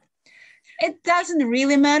 It doesn't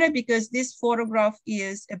really matter because this photograph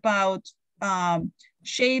is about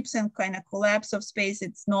shapes and kind of collapse of space.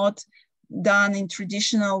 It's not done in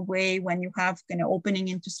traditional way when you have kind of opening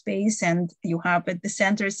into space and you have at the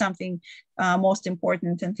center something most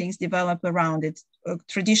important and things develop around it,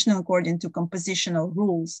 traditional according to compositional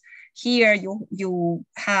rules. Here you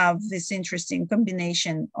have this interesting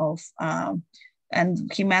combination of,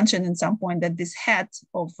 and he mentioned at some point that this hat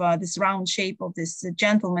of this round shape of this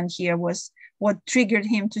gentleman here was what triggered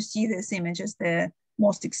him to see this image as the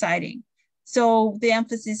most exciting. So the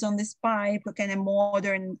emphasis on this pipe, a kind of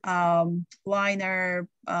modern liner,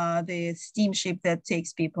 the steamship that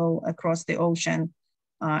takes people across the ocean.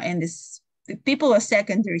 And the people are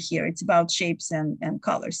secondary here. It's about shapes and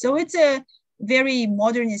colors. So it's a very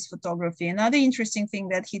modernist photography. Another interesting thing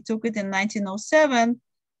that he took it in 1907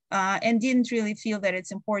 and didn't really feel that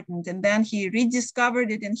it's important. And then he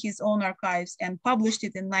rediscovered it in his own archives and published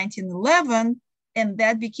it in 1911. And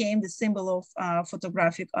that became the symbol of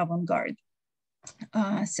photographic avant-garde.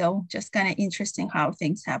 So just kind of interesting how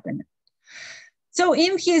things happen. So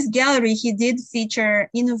in his gallery, he did feature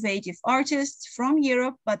innovative artists from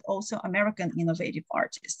Europe, but also American innovative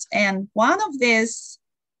artists. And one of these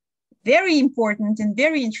very important and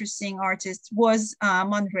very interesting artists was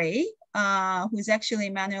Man Ray, who is actually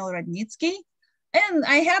Emanuel Radnitsky. And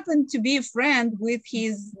I happen to be a friend with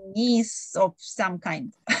his niece of some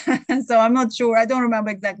kind. So I'm not sure, I don't remember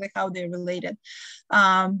exactly how they're related.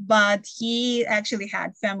 But he actually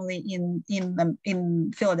had family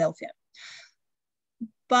in Philadelphia.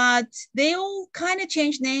 But they all kind of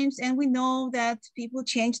changed names, and we know that people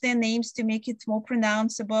change their names to make it more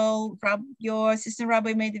pronounceable. Your assistant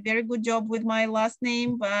rabbi made a very good job with my last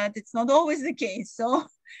name, but it's not always the case. So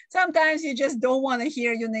sometimes you just don't want to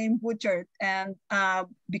hear your name butchered. And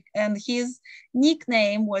his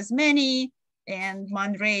nickname was Manny, and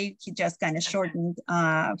Man Ray, he just kind of shortened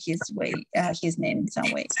his name in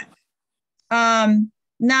some way.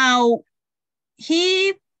 Now,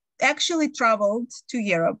 he actually traveled to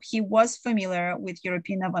Europe. He was familiar with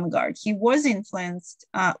European avant-garde. He was influenced.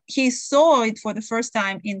 He saw it for the first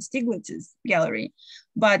time in Stiglitz's gallery,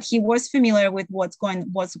 but he was familiar with what's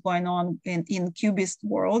going on in Cubist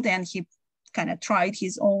world, and he kind of tried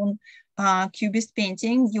his own Cubist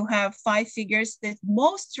painting. You have 5 figures. The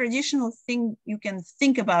most traditional thing you can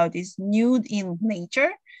think about is nude in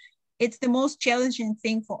nature. It's the most challenging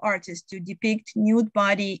thing for artists to depict nude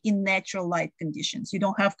body in natural light conditions. You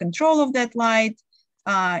don't have control of that light.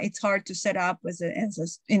 It's hard to set up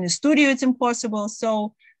in a studio, it's impossible.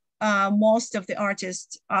 So most of the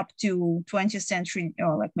artists up to 20th century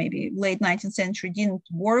or like maybe late 19th century didn't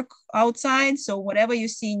work outside. So whatever you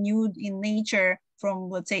see nude in nature from,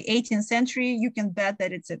 let's say, 18th century, you can bet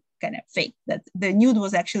that it's a kind of fake, that the nude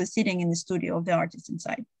was actually sitting in the studio of the artist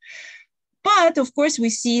inside. But of course, we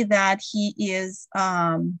see that he is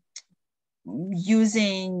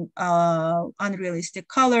using unrealistic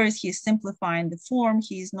colors. He's simplifying the form.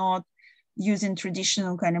 He's not using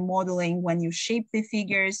traditional kind of modeling when you shape the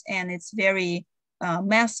figures. And it's very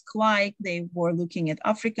mask-like. They were looking at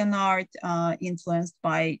African art influenced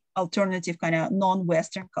by alternative kind of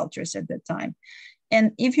non-Western cultures at that time.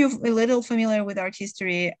 And if you're a little familiar with art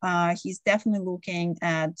history, he's definitely looking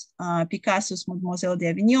at Picasso's Mademoiselle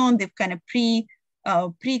d'Avignon, the kind of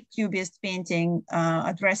pre-Cubist painting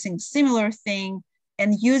addressing similar thing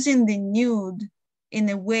and using the nude in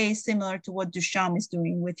a way similar to what Duchamp is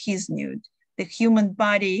doing with his nude. The human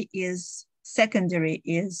body is secondary,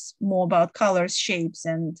 is more about colors, shapes,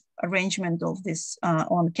 and arrangement of this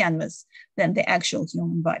on canvas than the actual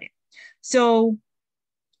human body. So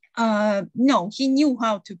no, he knew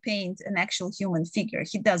how to paint an actual human figure.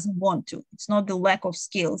 He doesn't want to. It's not the lack of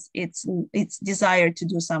skills. It's desire to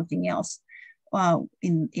do something else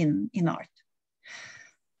in art.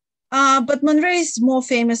 But Man Ray is more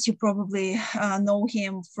famous. You probably know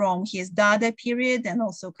him from his Dada period, and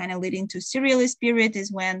also kind of leading to Surrealist period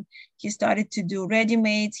is when he started to do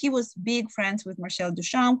ready-mades. He was big friends with Marcel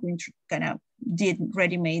Duchamp, who kind of did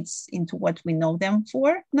ready-mades into what we know them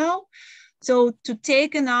for now. So to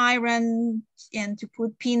take an iron and to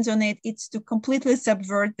put pins on it, it's to completely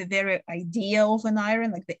subvert the very idea of an iron,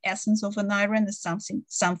 like the essence of an iron is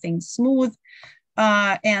something smooth.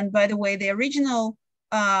 And by the way, the original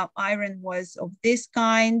iron was of this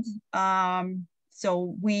kind.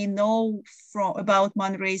 So we know about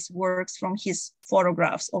Man Ray's works from his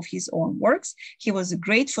photographs of his own works. He was a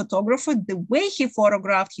great photographer. The way he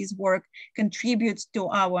photographed his work contributes to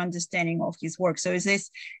our understanding of his work. So it's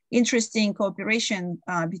this interesting cooperation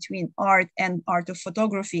between art and art of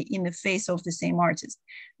photography in the face of the same artist.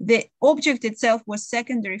 The object itself was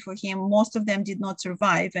secondary for him. Most of them did not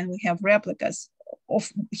survive, and we have replicas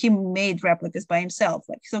of him, made replicas by himself.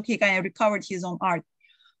 So he kind of recovered his own art.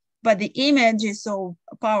 But the image is so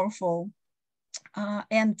powerful.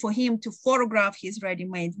 And for him to photograph his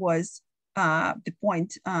ready-made was the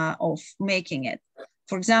point of making it.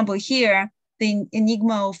 For example, here, the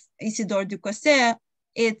Enigma of Isidore Ducosset,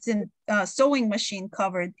 it's a sewing machine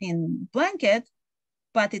covered in blanket,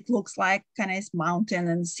 but it looks like kind of mountain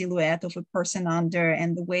and silhouette of a person under,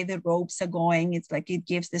 and the way the ropes are going, it's like it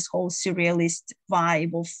gives this whole surrealist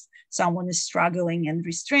vibe of someone is struggling and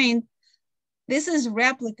restrained. This is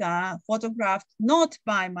replica photographed not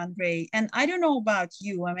by Man Ray. And I don't know about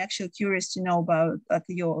you. I'm actually curious to know about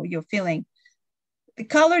your feeling. The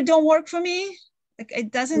color don't work for me. Like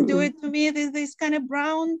it doesn't do it to me. This kind of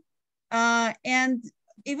brown. And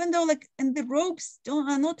even though and the ropes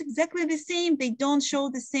are not exactly the same, they don't show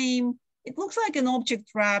the same. It looks like an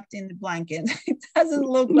object wrapped in the blanket. It doesn't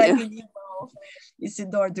look like an Enigma of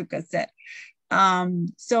Isidore Ducosset.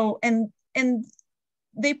 So, and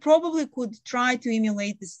they probably could try to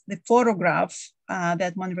emulate the photograph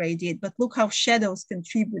that Man Ray did, but look how shadows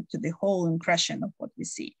contribute to the whole impression of what we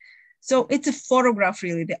see. So it's a photograph,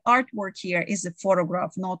 really. The artwork here is a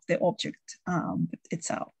photograph, not the object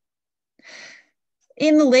itself.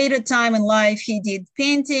 In the later time in life, he did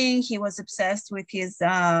painting. He was obsessed with his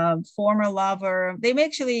former lover. They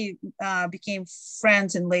actually became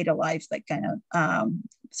friends in later life,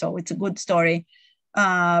 so it's a good story.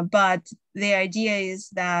 But the idea is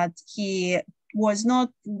that he was not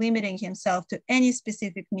limiting himself to any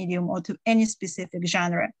specific medium or to any specific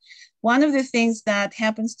genre. One of the things that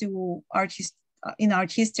happens to artists in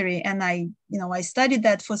art history, and I studied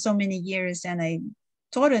that for so many years, and I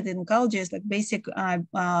taught it in colleges, like basic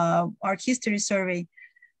art history survey.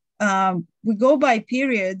 we go by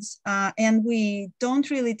periods and we don't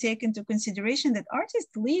really take into consideration that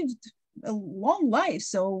artists lived a long life.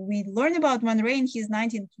 So we learn about Man Ray in his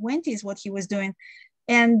 1920s, what he was doing.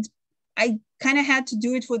 And I kind of had to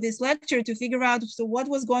do it for this lecture to figure out so what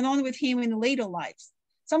was going on with him in later lives.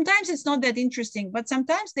 Sometimes it's not that interesting, but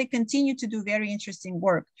sometimes they continue to do very interesting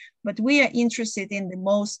work. But we are interested in the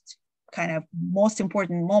most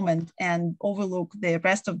important moment and overlook the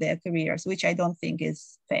rest of their careers, which I don't think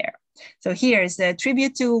is fair. So here is a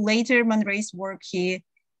tribute to later Man Ray's work. He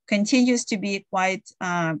continues to be quite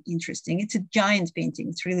interesting. It's a giant painting.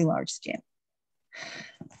 It's really large scale.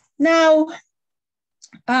 Now,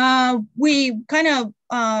 we kind of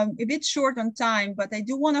a bit short on time, but I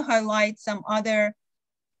do want to highlight some other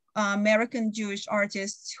American Jewish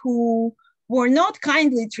artists who were not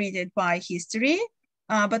kindly treated by history,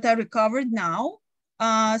 but are recovered now.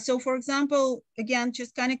 So for example, again,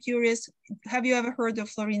 just kind of curious, have you ever heard of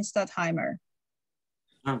Florine Stadtheimer?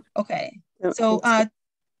 Okay, so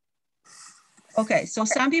okay, so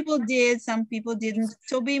some people did, some people didn't.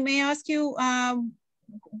 Toby, may I ask you,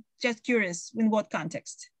 just curious, in what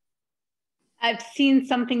context? I've seen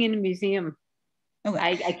something in a museum. Okay.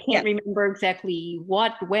 I can't remember exactly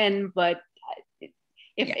what, when, but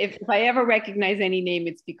if I ever recognize any name,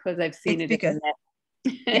 it's because I've seen it in the net.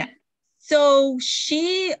 Yeah. So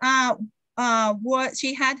she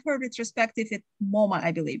she had her retrospective at MoMA,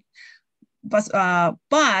 I believe.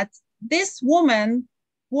 But this woman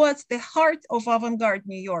was the heart of avant-garde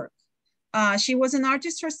New York. She was an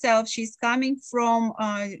artist herself. She's coming from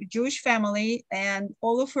a Jewish family, and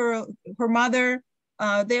all of her mother,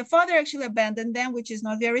 their father actually abandoned them, which is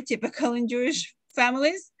not very typical in Jewish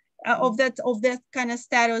families of that kind of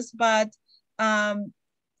status. But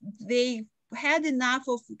they had enough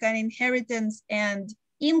of kind of inheritance and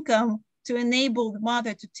income to enable the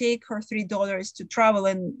mother to take her $3 to travel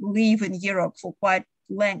and live in Europe for quite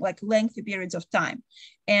lengthy periods of time.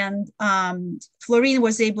 And Florine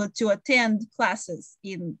was able to attend classes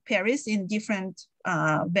in Paris in different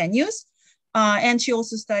venues. And she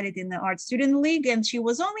also studied in the Art Student League. And she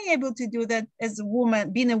was only able to do that as a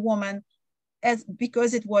woman, being a woman,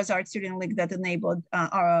 because it was Art Student League that enabled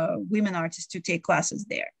our women artists to take classes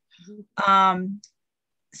there.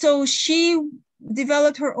 So she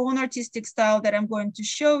developed her own artistic style that I'm going to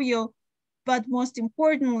show you. But most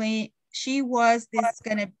importantly, she was this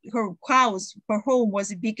kind of, her home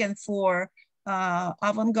was a beacon for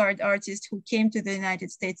avant-garde artists who came to the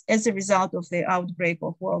United States as a result of the outbreak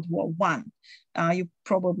of World War I. You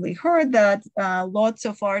probably heard that lots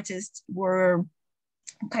of artists were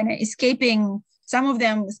kind of escaping. Some of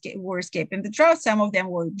them were escaping the drought. Some of them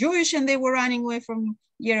were Jewish and they were running away from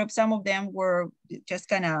Europe. Some of them were just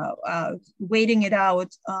kind of waiting it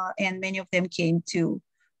out. And many of them came to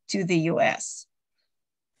the US.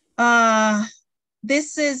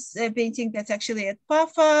 This is a painting that's actually at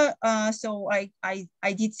PAFA. So I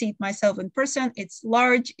did see it myself in person. It's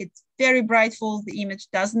large, it's very brightful. The image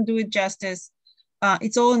doesn't do it justice.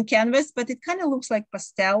 It's all on canvas, but it kind of looks like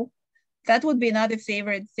pastel. That would be another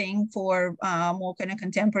favorite thing for more kind of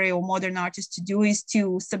contemporary or modern artists to do, is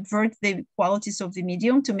to subvert the qualities of the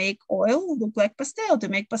medium to make oil look like pastel, to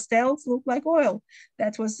make pastels look like oil.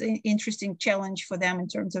 That was an interesting challenge for them in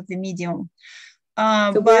terms of the medium.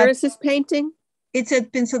 So where is this painting? It's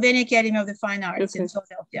at Pennsylvania Academy of the Fine Arts in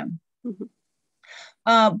Philadelphia.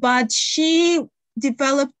 Mm-hmm. But she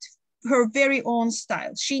developed her very own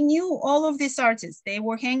style. She knew all of these artists. They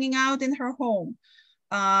were hanging out in her home.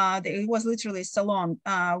 It was literally a salon.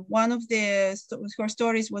 One of her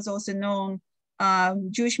stories was also known.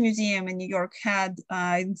 Jewish Museum in New York had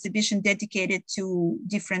an exhibition dedicated to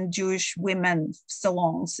different Jewish women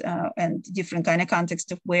salons and different kind of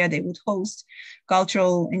context of where they would host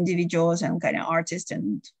cultural individuals and kind of artists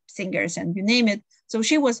and singers and you name it. So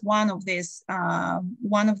she was one of these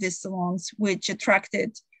salons, which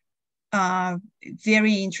attracted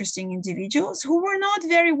very interesting individuals who were not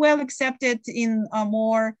very well accepted in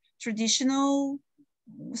more traditional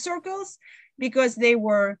circles because they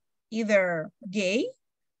were either gay,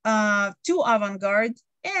 too avant-garde,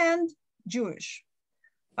 and Jewish.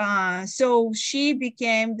 So she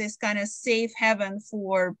became this kind of safe haven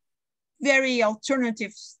for very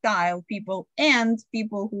alternative style people and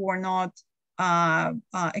people who were not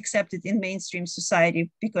accepted in mainstream society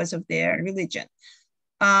because of their religion.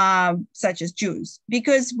 Such as Jews,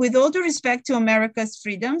 because with all due respect to America's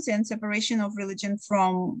freedoms and separation of religion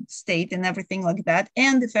from state and everything like that,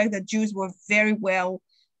 and the fact that Jews were very well,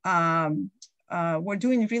 were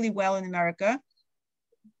doing really well in America,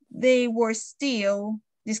 they were still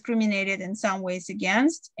discriminated in some ways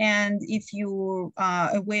against. And if you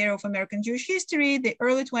are aware of American Jewish history, the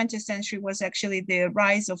early 20th century was actually the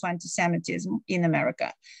rise of anti-Semitism in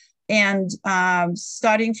America. And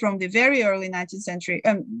starting from the very early 19th century,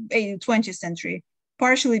 20th century,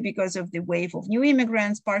 partially because of the wave of new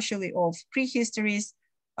immigrants, partially of prehistories,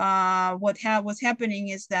 what was happening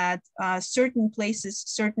is that certain places,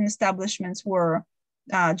 certain establishments were,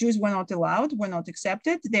 Jews were not allowed, were not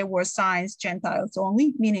accepted. There were signs Gentiles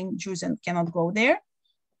only, meaning Jews cannot go there.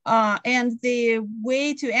 And the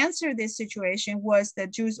way to answer this situation was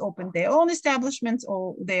that Jews opened their own establishments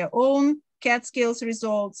or their own Catskills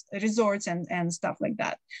resorts and stuff like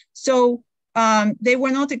that. So they were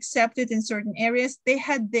not accepted in certain areas. They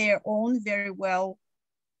had their own very well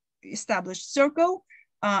established circle.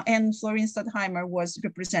 And Florine Stadtheimer was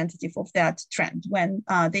representative of that trend when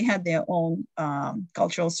they had their own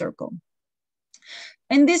cultural circle.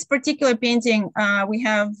 In this particular painting, we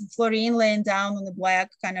have Florine laying down on the black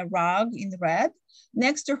kind of rug in the red.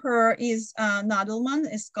 Next to her is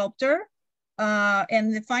Nadelman, a sculptor.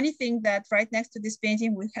 And the funny thing that right next to this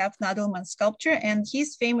painting, we have Nadelman's sculpture, and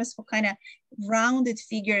he's famous for kind of rounded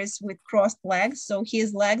figures with crossed legs. So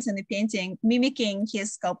his legs in the painting mimicking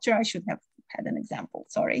his sculpture. I should have had an example,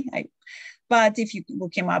 sorry. But if you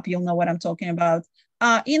look him up, you'll know what I'm talking about.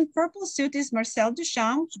 In purple suit is Marcel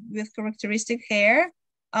Duchamp with characteristic hair.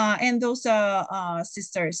 And those are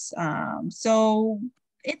sisters. So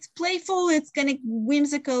it's playful, it's kind of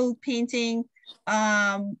whimsical painting.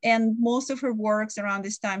 And most of her works around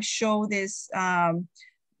this time show this kind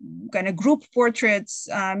of group portraits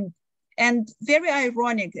and very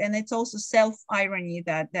ironic. And it's also self-irony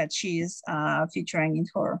that she is featuring in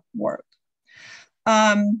her work.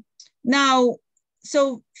 Now,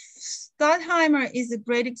 so Stadtheimer is a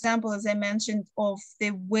great example, as I mentioned, of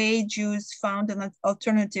the way Jews found an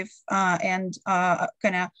alternative and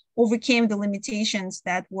kind of overcame the limitations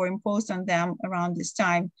that were imposed on them around this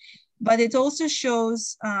time. But it also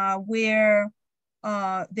shows where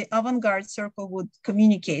the avant-garde circle would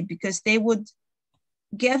communicate, because they would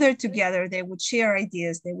gather together, they would share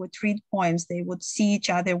ideas, they would read poems, they would see each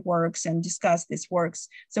other works and discuss these works.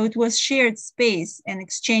 So it was shared space and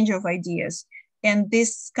exchange of ideas. And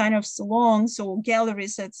this kind of salon, so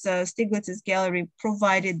galleries, that's Stiglitz's gallery,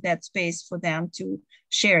 provided that space for them to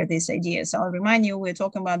share these ideas. I'll remind you, we're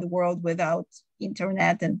talking about the world without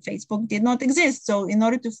internet, and Facebook did not exist. So in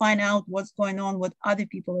order to find out what's going on, what other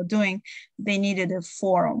people are doing, they needed a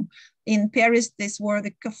forum. In Paris, these were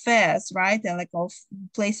the cafes, right? And like of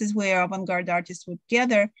places where avant-garde artists would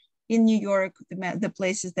gather. In New York, the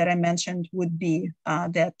places that I mentioned would be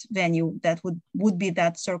that venue, that would be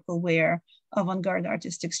that circle where avant-garde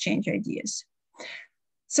artists exchange ideas.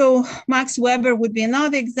 So Max Weber would be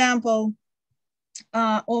another example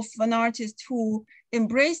of an artist who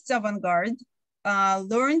embraced avant-garde,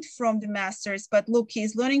 learned from the masters, but look,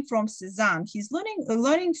 he's learning from Cézanne. He's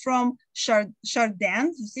learning from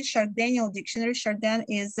Chardin. You see Chardinial dictionary. Chardin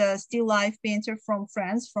is a still life painter from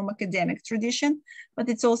France, from academic tradition, but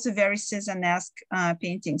it's also very Cézannesque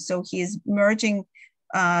painting. So he is merging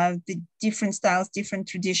the different styles, different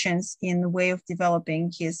traditions in the way of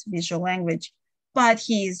developing his visual language. But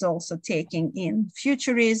he is also taking in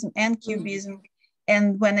futurism and cubism.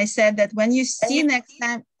 And when I said that when you see next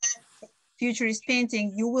time futurist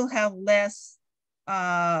painting, you will have less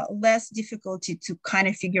difficulty to kind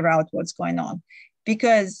of figure out what's going on,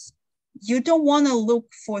 because you don't want to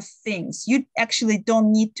look for things. You actually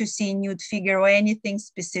don't need to see a nude figure or anything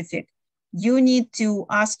specific. You need to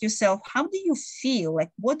ask yourself, how do you feel? Like,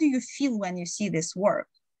 what do you feel when you see this work?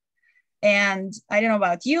 And I don't know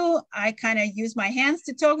about you, I kind of use my hands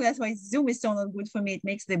to talk. That's why Zoom is so not good for me. It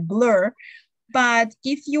makes the blur. But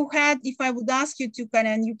if I would ask you to kind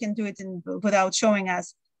of, and you can do it without showing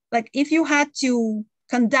us, like if you had to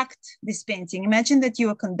conduct this painting, imagine that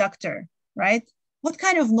you're a conductor, right? What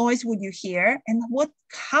kind of noise would you hear, and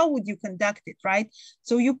how would you conduct it, right?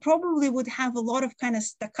 So you probably would have a lot of kind of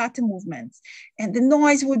staccato movements, and the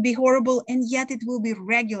noise would be horrible, and yet it will be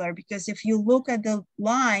regular, because if you look at the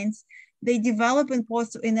lines, they develop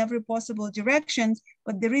in every possible direction,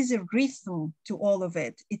 but there is a rhythm to all of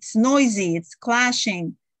it. It's noisy, it's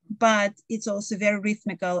clashing, but it's also very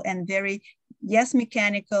rhythmical and very, yes,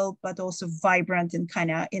 mechanical, but also vibrant and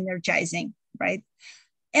kind of energizing, right?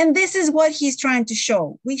 And this is what he's trying to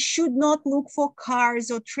show. We should not look for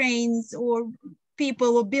cars or trains or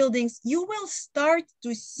people or buildings. You will start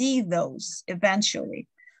to see those eventually.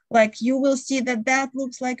 Like you will see that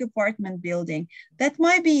looks like apartment building. That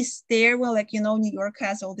might be a stairwell, like, New York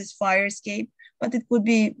has all this fire escape, but it could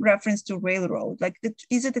be reference to railroad. Like,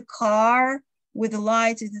 is it a car with the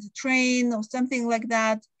lights? Is it a train or something like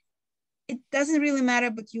that? It doesn't really matter,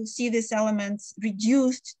 but you'll see these elements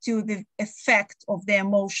reduced to the effect of their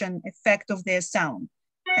motion, effect of their sound.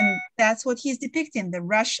 And that's what he's depicting, the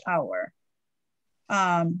rush hour.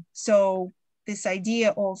 So this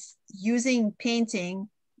idea of using painting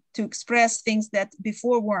to express things that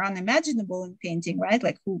before were unimaginable in painting, right?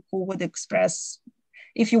 Like who would express,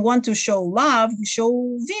 if you want to show love, you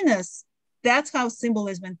show Venus. That's how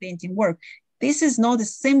symbolism and painting work. This is not a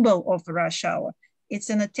symbol of the rush hour. It's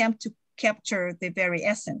an attempt to capture the very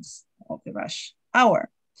essence of the rush hour.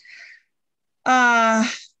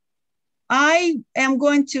 I am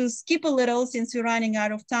going to skip a little since we're running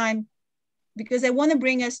out of time, because I want to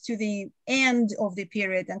bring us to the end of the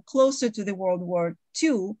period and closer to the World War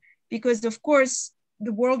II, because of course,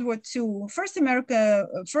 the World War II, first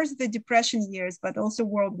the Depression years, but also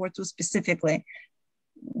World War II specifically,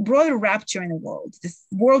 brought a rupture in the world. The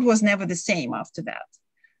world was never the same after that.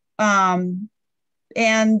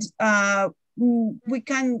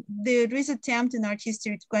 There is attempt in art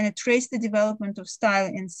history to kind of trace the development of style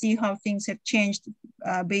and see how things have changed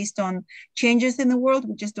based on changes in the world.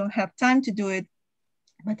 We just don't have time to do it.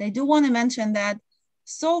 But I do want to mention that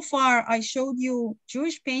so far I showed you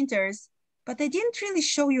Jewish painters, but I didn't really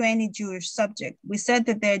show you any Jewish subject. We said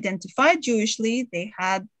that they identified Jewishly,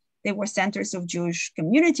 they were centers of Jewish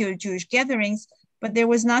community or Jewish gatherings, but there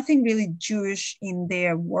was nothing really Jewish in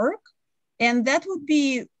their work. And that would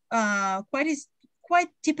be quite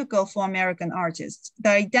typical for American artists. The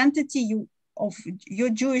identity of your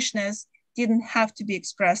Jewishness didn't have to be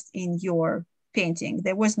expressed in your painting.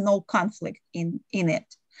 There was no conflict in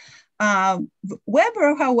it.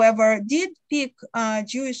 Weber, however, did pick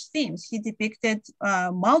Jewish themes. He depicted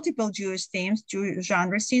multiple Jewish themes, Jewish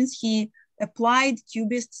genre scenes. He applied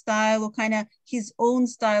Cubist style, or kind of his own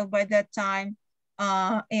style by that time.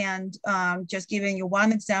 Just giving you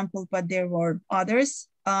one example, but there were others.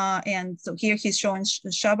 And so here he's showing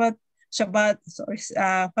Shabbat, sorry,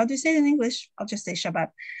 how do you say it in English? I'll just say Shabbat,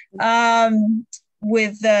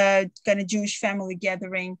 with the kind of Jewish family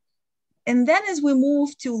gathering. And then as we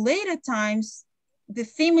move to later times, the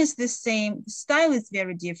theme is the same, the style is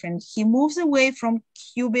very different. He moves away from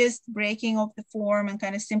Cubist breaking of the form and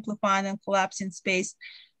kind of simplifying and collapsing space.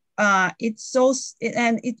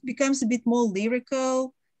 It becomes a bit more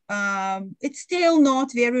lyrical. It's still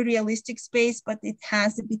not very realistic space, but it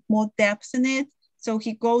has a bit more depth in it. So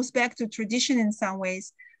he goes back to tradition in some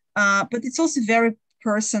ways, but it's also very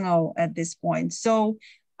personal at this point. So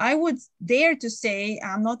I would dare to say,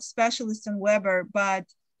 I'm not a specialist in Weber, but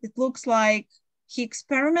it looks like he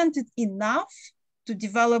experimented enough to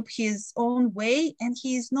develop his own way, and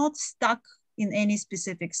he is not stuck in any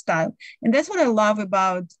specific style. And that's what I love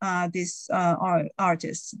about these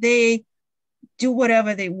artists. They do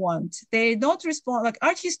whatever they want. They don't respond, like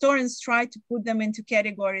art historians try to put them into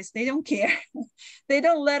categories. They don't care. They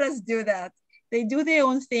don't let us do that. They do their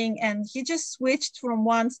own thing. And he just switched from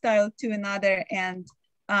one style to another, and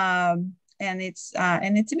it's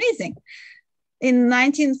amazing. In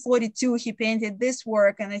 1942, he painted this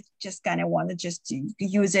work, and I just kind of wanted just to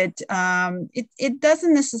use it. It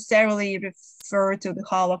doesn't necessarily refer to the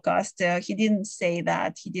Holocaust. He didn't say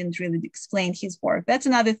that. He didn't really explain his work. That's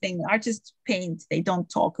another thing. Artists paint. They don't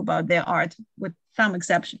talk about their art, with some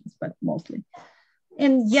exceptions, but mostly.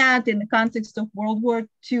 And yet, in the context of World War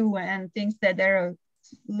II and things that they're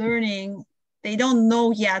learning, they don't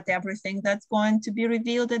know yet everything that's going to be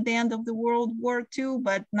revealed at the end of the World War II,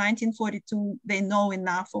 but 1942, they know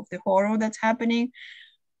enough of the horror that's happening.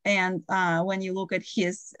 And when you look at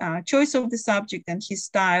his choice of the subject and his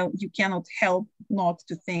style, you cannot help not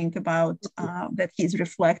to think about that he's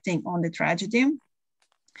reflecting on the tragedy.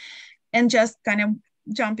 And just kind of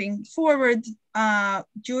jumping forward,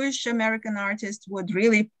 Jewish American artists would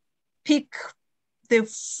really pick the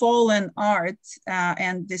fallen art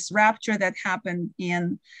and this rupture that happened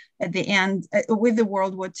at the end with the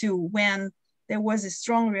World War II, when there was a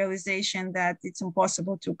strong realization that it's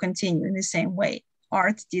impossible to continue in the same way.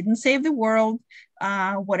 Art didn't save the world.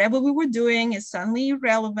 Whatever we were doing is suddenly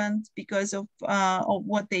irrelevant because of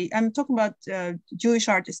what I'm talking about Jewish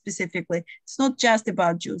artists specifically. It's not just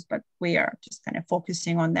about Jews, but we are just kind of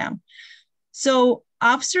focusing on them. So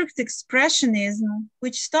abstract expressionism,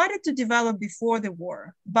 which started to develop before the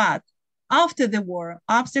war, but after the war,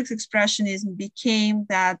 abstract expressionism became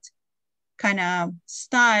that kind of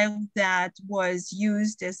style that was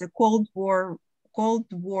used as a Cold War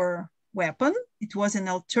weapon. It was an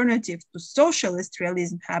alternative to socialist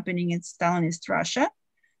realism happening in Stalinist Russia.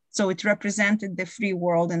 So it represented the free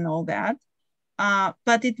world and all that.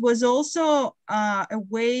 But it was also a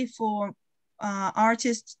way for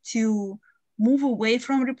artists to move away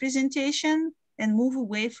from representation and move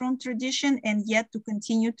away from tradition, and yet to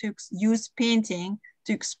continue to use painting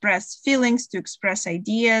to express feelings, to express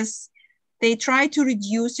ideas. They try to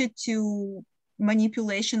reduce it to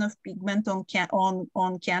manipulation of pigment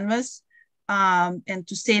on canvas, and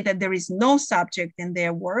to say that there is no subject in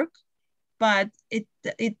their work, but it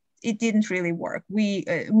didn't really work.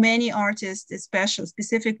 Many artists,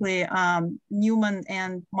 specifically Newman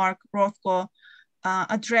and Mark Rothko,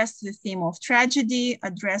 addressed the theme of tragedy,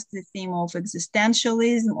 addressed the theme of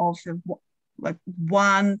existentialism, of like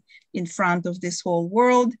one in front of this whole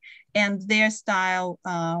world, and their style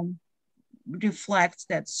reflects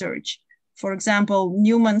that search. For example,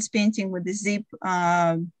 Newman's painting with the zip,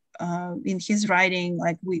 in his writing,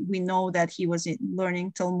 like we know that he was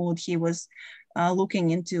learning Talmud, he was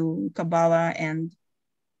looking into Kabbalah, and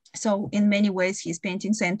so in many ways his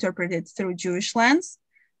paintings are interpreted through Jewish lens.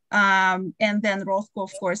 And then Rothko,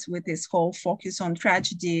 of course, with his whole focus on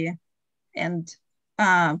tragedy and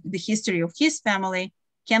the history of his family,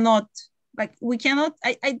 we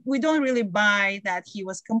don't really buy that he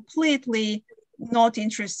was completely not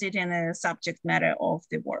interested in the subject matter of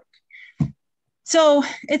the work. So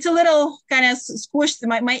it's a little kind of squished.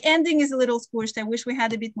 My ending is a little squished. I wish we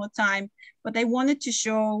had a bit more time, but I wanted to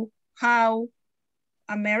show how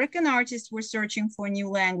American artists were searching for a new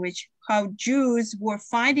language, how Jews were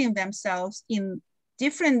finding themselves in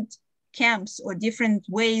different camps or different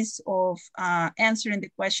ways of answering the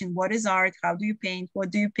question, what is art? How do you paint? What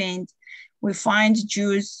do you paint? We find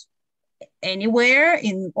Jews anywhere,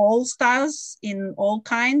 in all styles, in all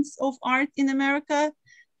kinds of art in America.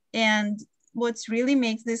 And what's really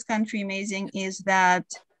makes this country amazing is that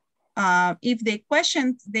if they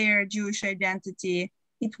questioned their Jewish identity,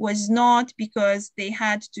 it was not because they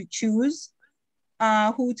had to choose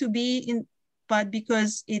who to be in, but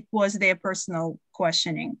because it was their personal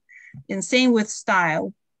questioning. And same with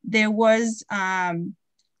style. There was,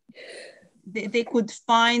 they could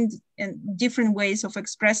find different ways of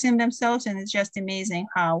expressing themselves, and it's just amazing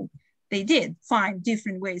how they did find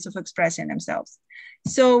different ways of expressing themselves.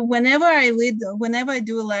 So whenever I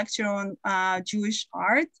do a lecture on Jewish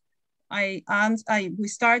art, we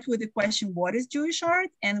start with the question, what is Jewish art?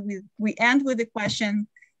 And we end with the question,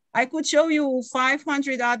 I could show you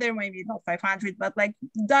 500 other, maybe not 500, but like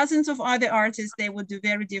dozens of other artists, they would do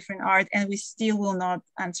very different art, and we still will not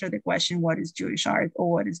answer the question, what is Jewish art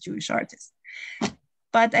or what is Jewish artist?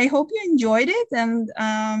 But I hope you enjoyed it, and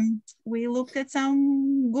we looked at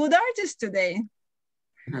some good artists today.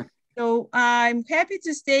 So I'm happy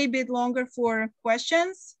to stay a bit longer for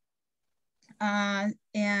questions and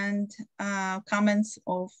comments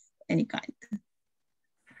of any kind.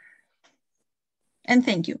 And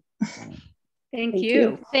thank you. Thank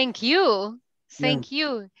you. Thank you. Thank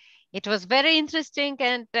you. It was very interesting,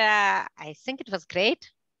 and I think it was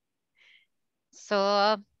great.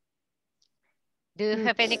 So do you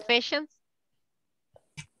have any questions?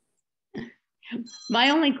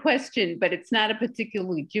 My only question, but it's not a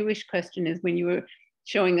particularly Jewish question, is when you were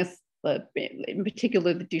showing us, in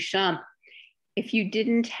particular, the Duchamp, if you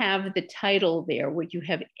didn't have the title there, would you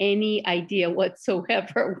have any idea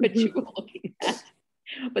whatsoever what you were looking at?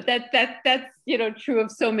 But that's true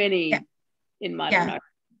of so many in modern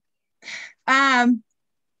art.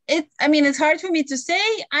 It's hard for me to say.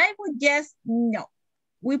 I would guess no.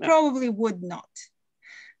 We probably would not.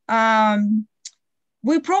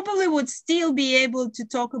 We probably would still be able to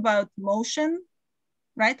talk about motion,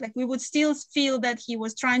 right? Like we would still feel that he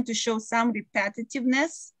was trying to show some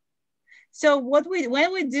repetitiveness. So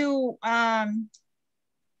when we do, I'll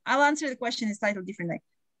answer the question in slightly differently.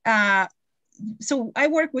 So I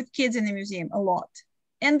work with kids in the museum a lot,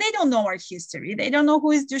 and they don't know art history. They don't know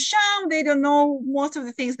who is Duchamp. They don't know most of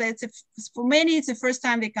the things that for many, it's the first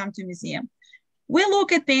time they come to museum. We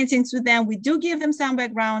look at paintings with them. We do give them some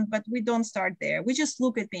background, but we don't start there. We just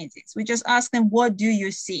look at paintings. We just ask them, what do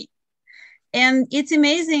you see? And it's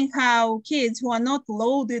amazing how kids who are not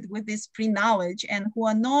loaded with this pre-knowledge and who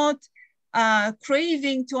are not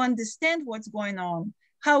craving to understand what's going on,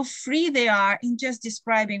 how free they are in just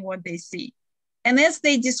describing what they see. And as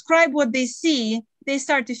they describe what they see, they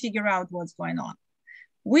start to figure out what's going on.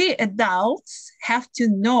 We adults have to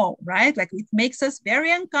know, right? Like it makes us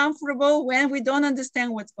very uncomfortable when we don't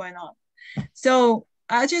understand what's going on. So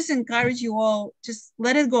I just encourage you all, just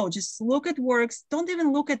let it go. Just look at works. Don't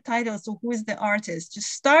even look at titles or who is the artist.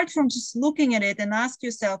 Just start from just looking at it and ask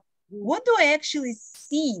yourself, what do I actually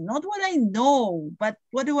see? Not what I know, but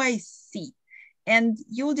what do I see? And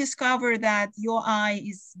you'll discover that your eye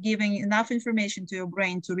is giving enough information to your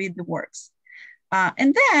brain to read the works.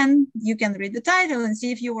 And then you can read the title and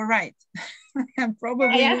see if you were right. And probably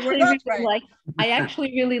we were not right. I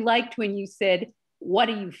actually really liked when you said, what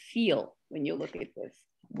do you feel when you look at this?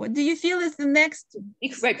 What do you feel is the next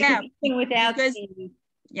right, step? Even without the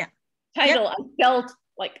title, I felt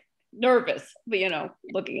like nervous, but you know,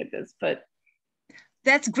 looking at this, but.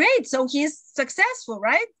 That's great. So he's successful,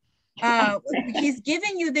 right? He's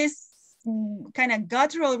giving you this kind of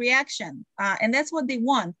guttural reaction. And that's what they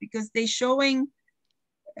want, because they're showing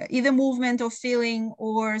either movement or feeling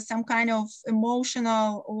or some kind of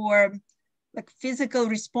emotional or like physical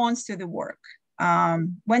response to the work.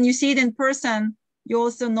 When you see it in person, you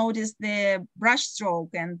also notice the brush stroke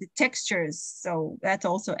and the textures. So that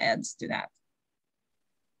also adds to that.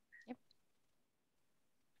 Yep.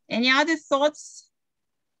 Any other thoughts?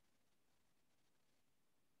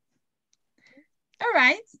 All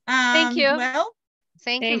right. Thank you. Well,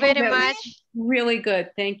 thank you very much. Really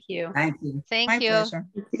good. Thank you. Thank you. Thank My you. pleasure.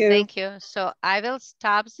 Thank you. So I will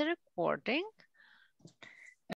stop the recording.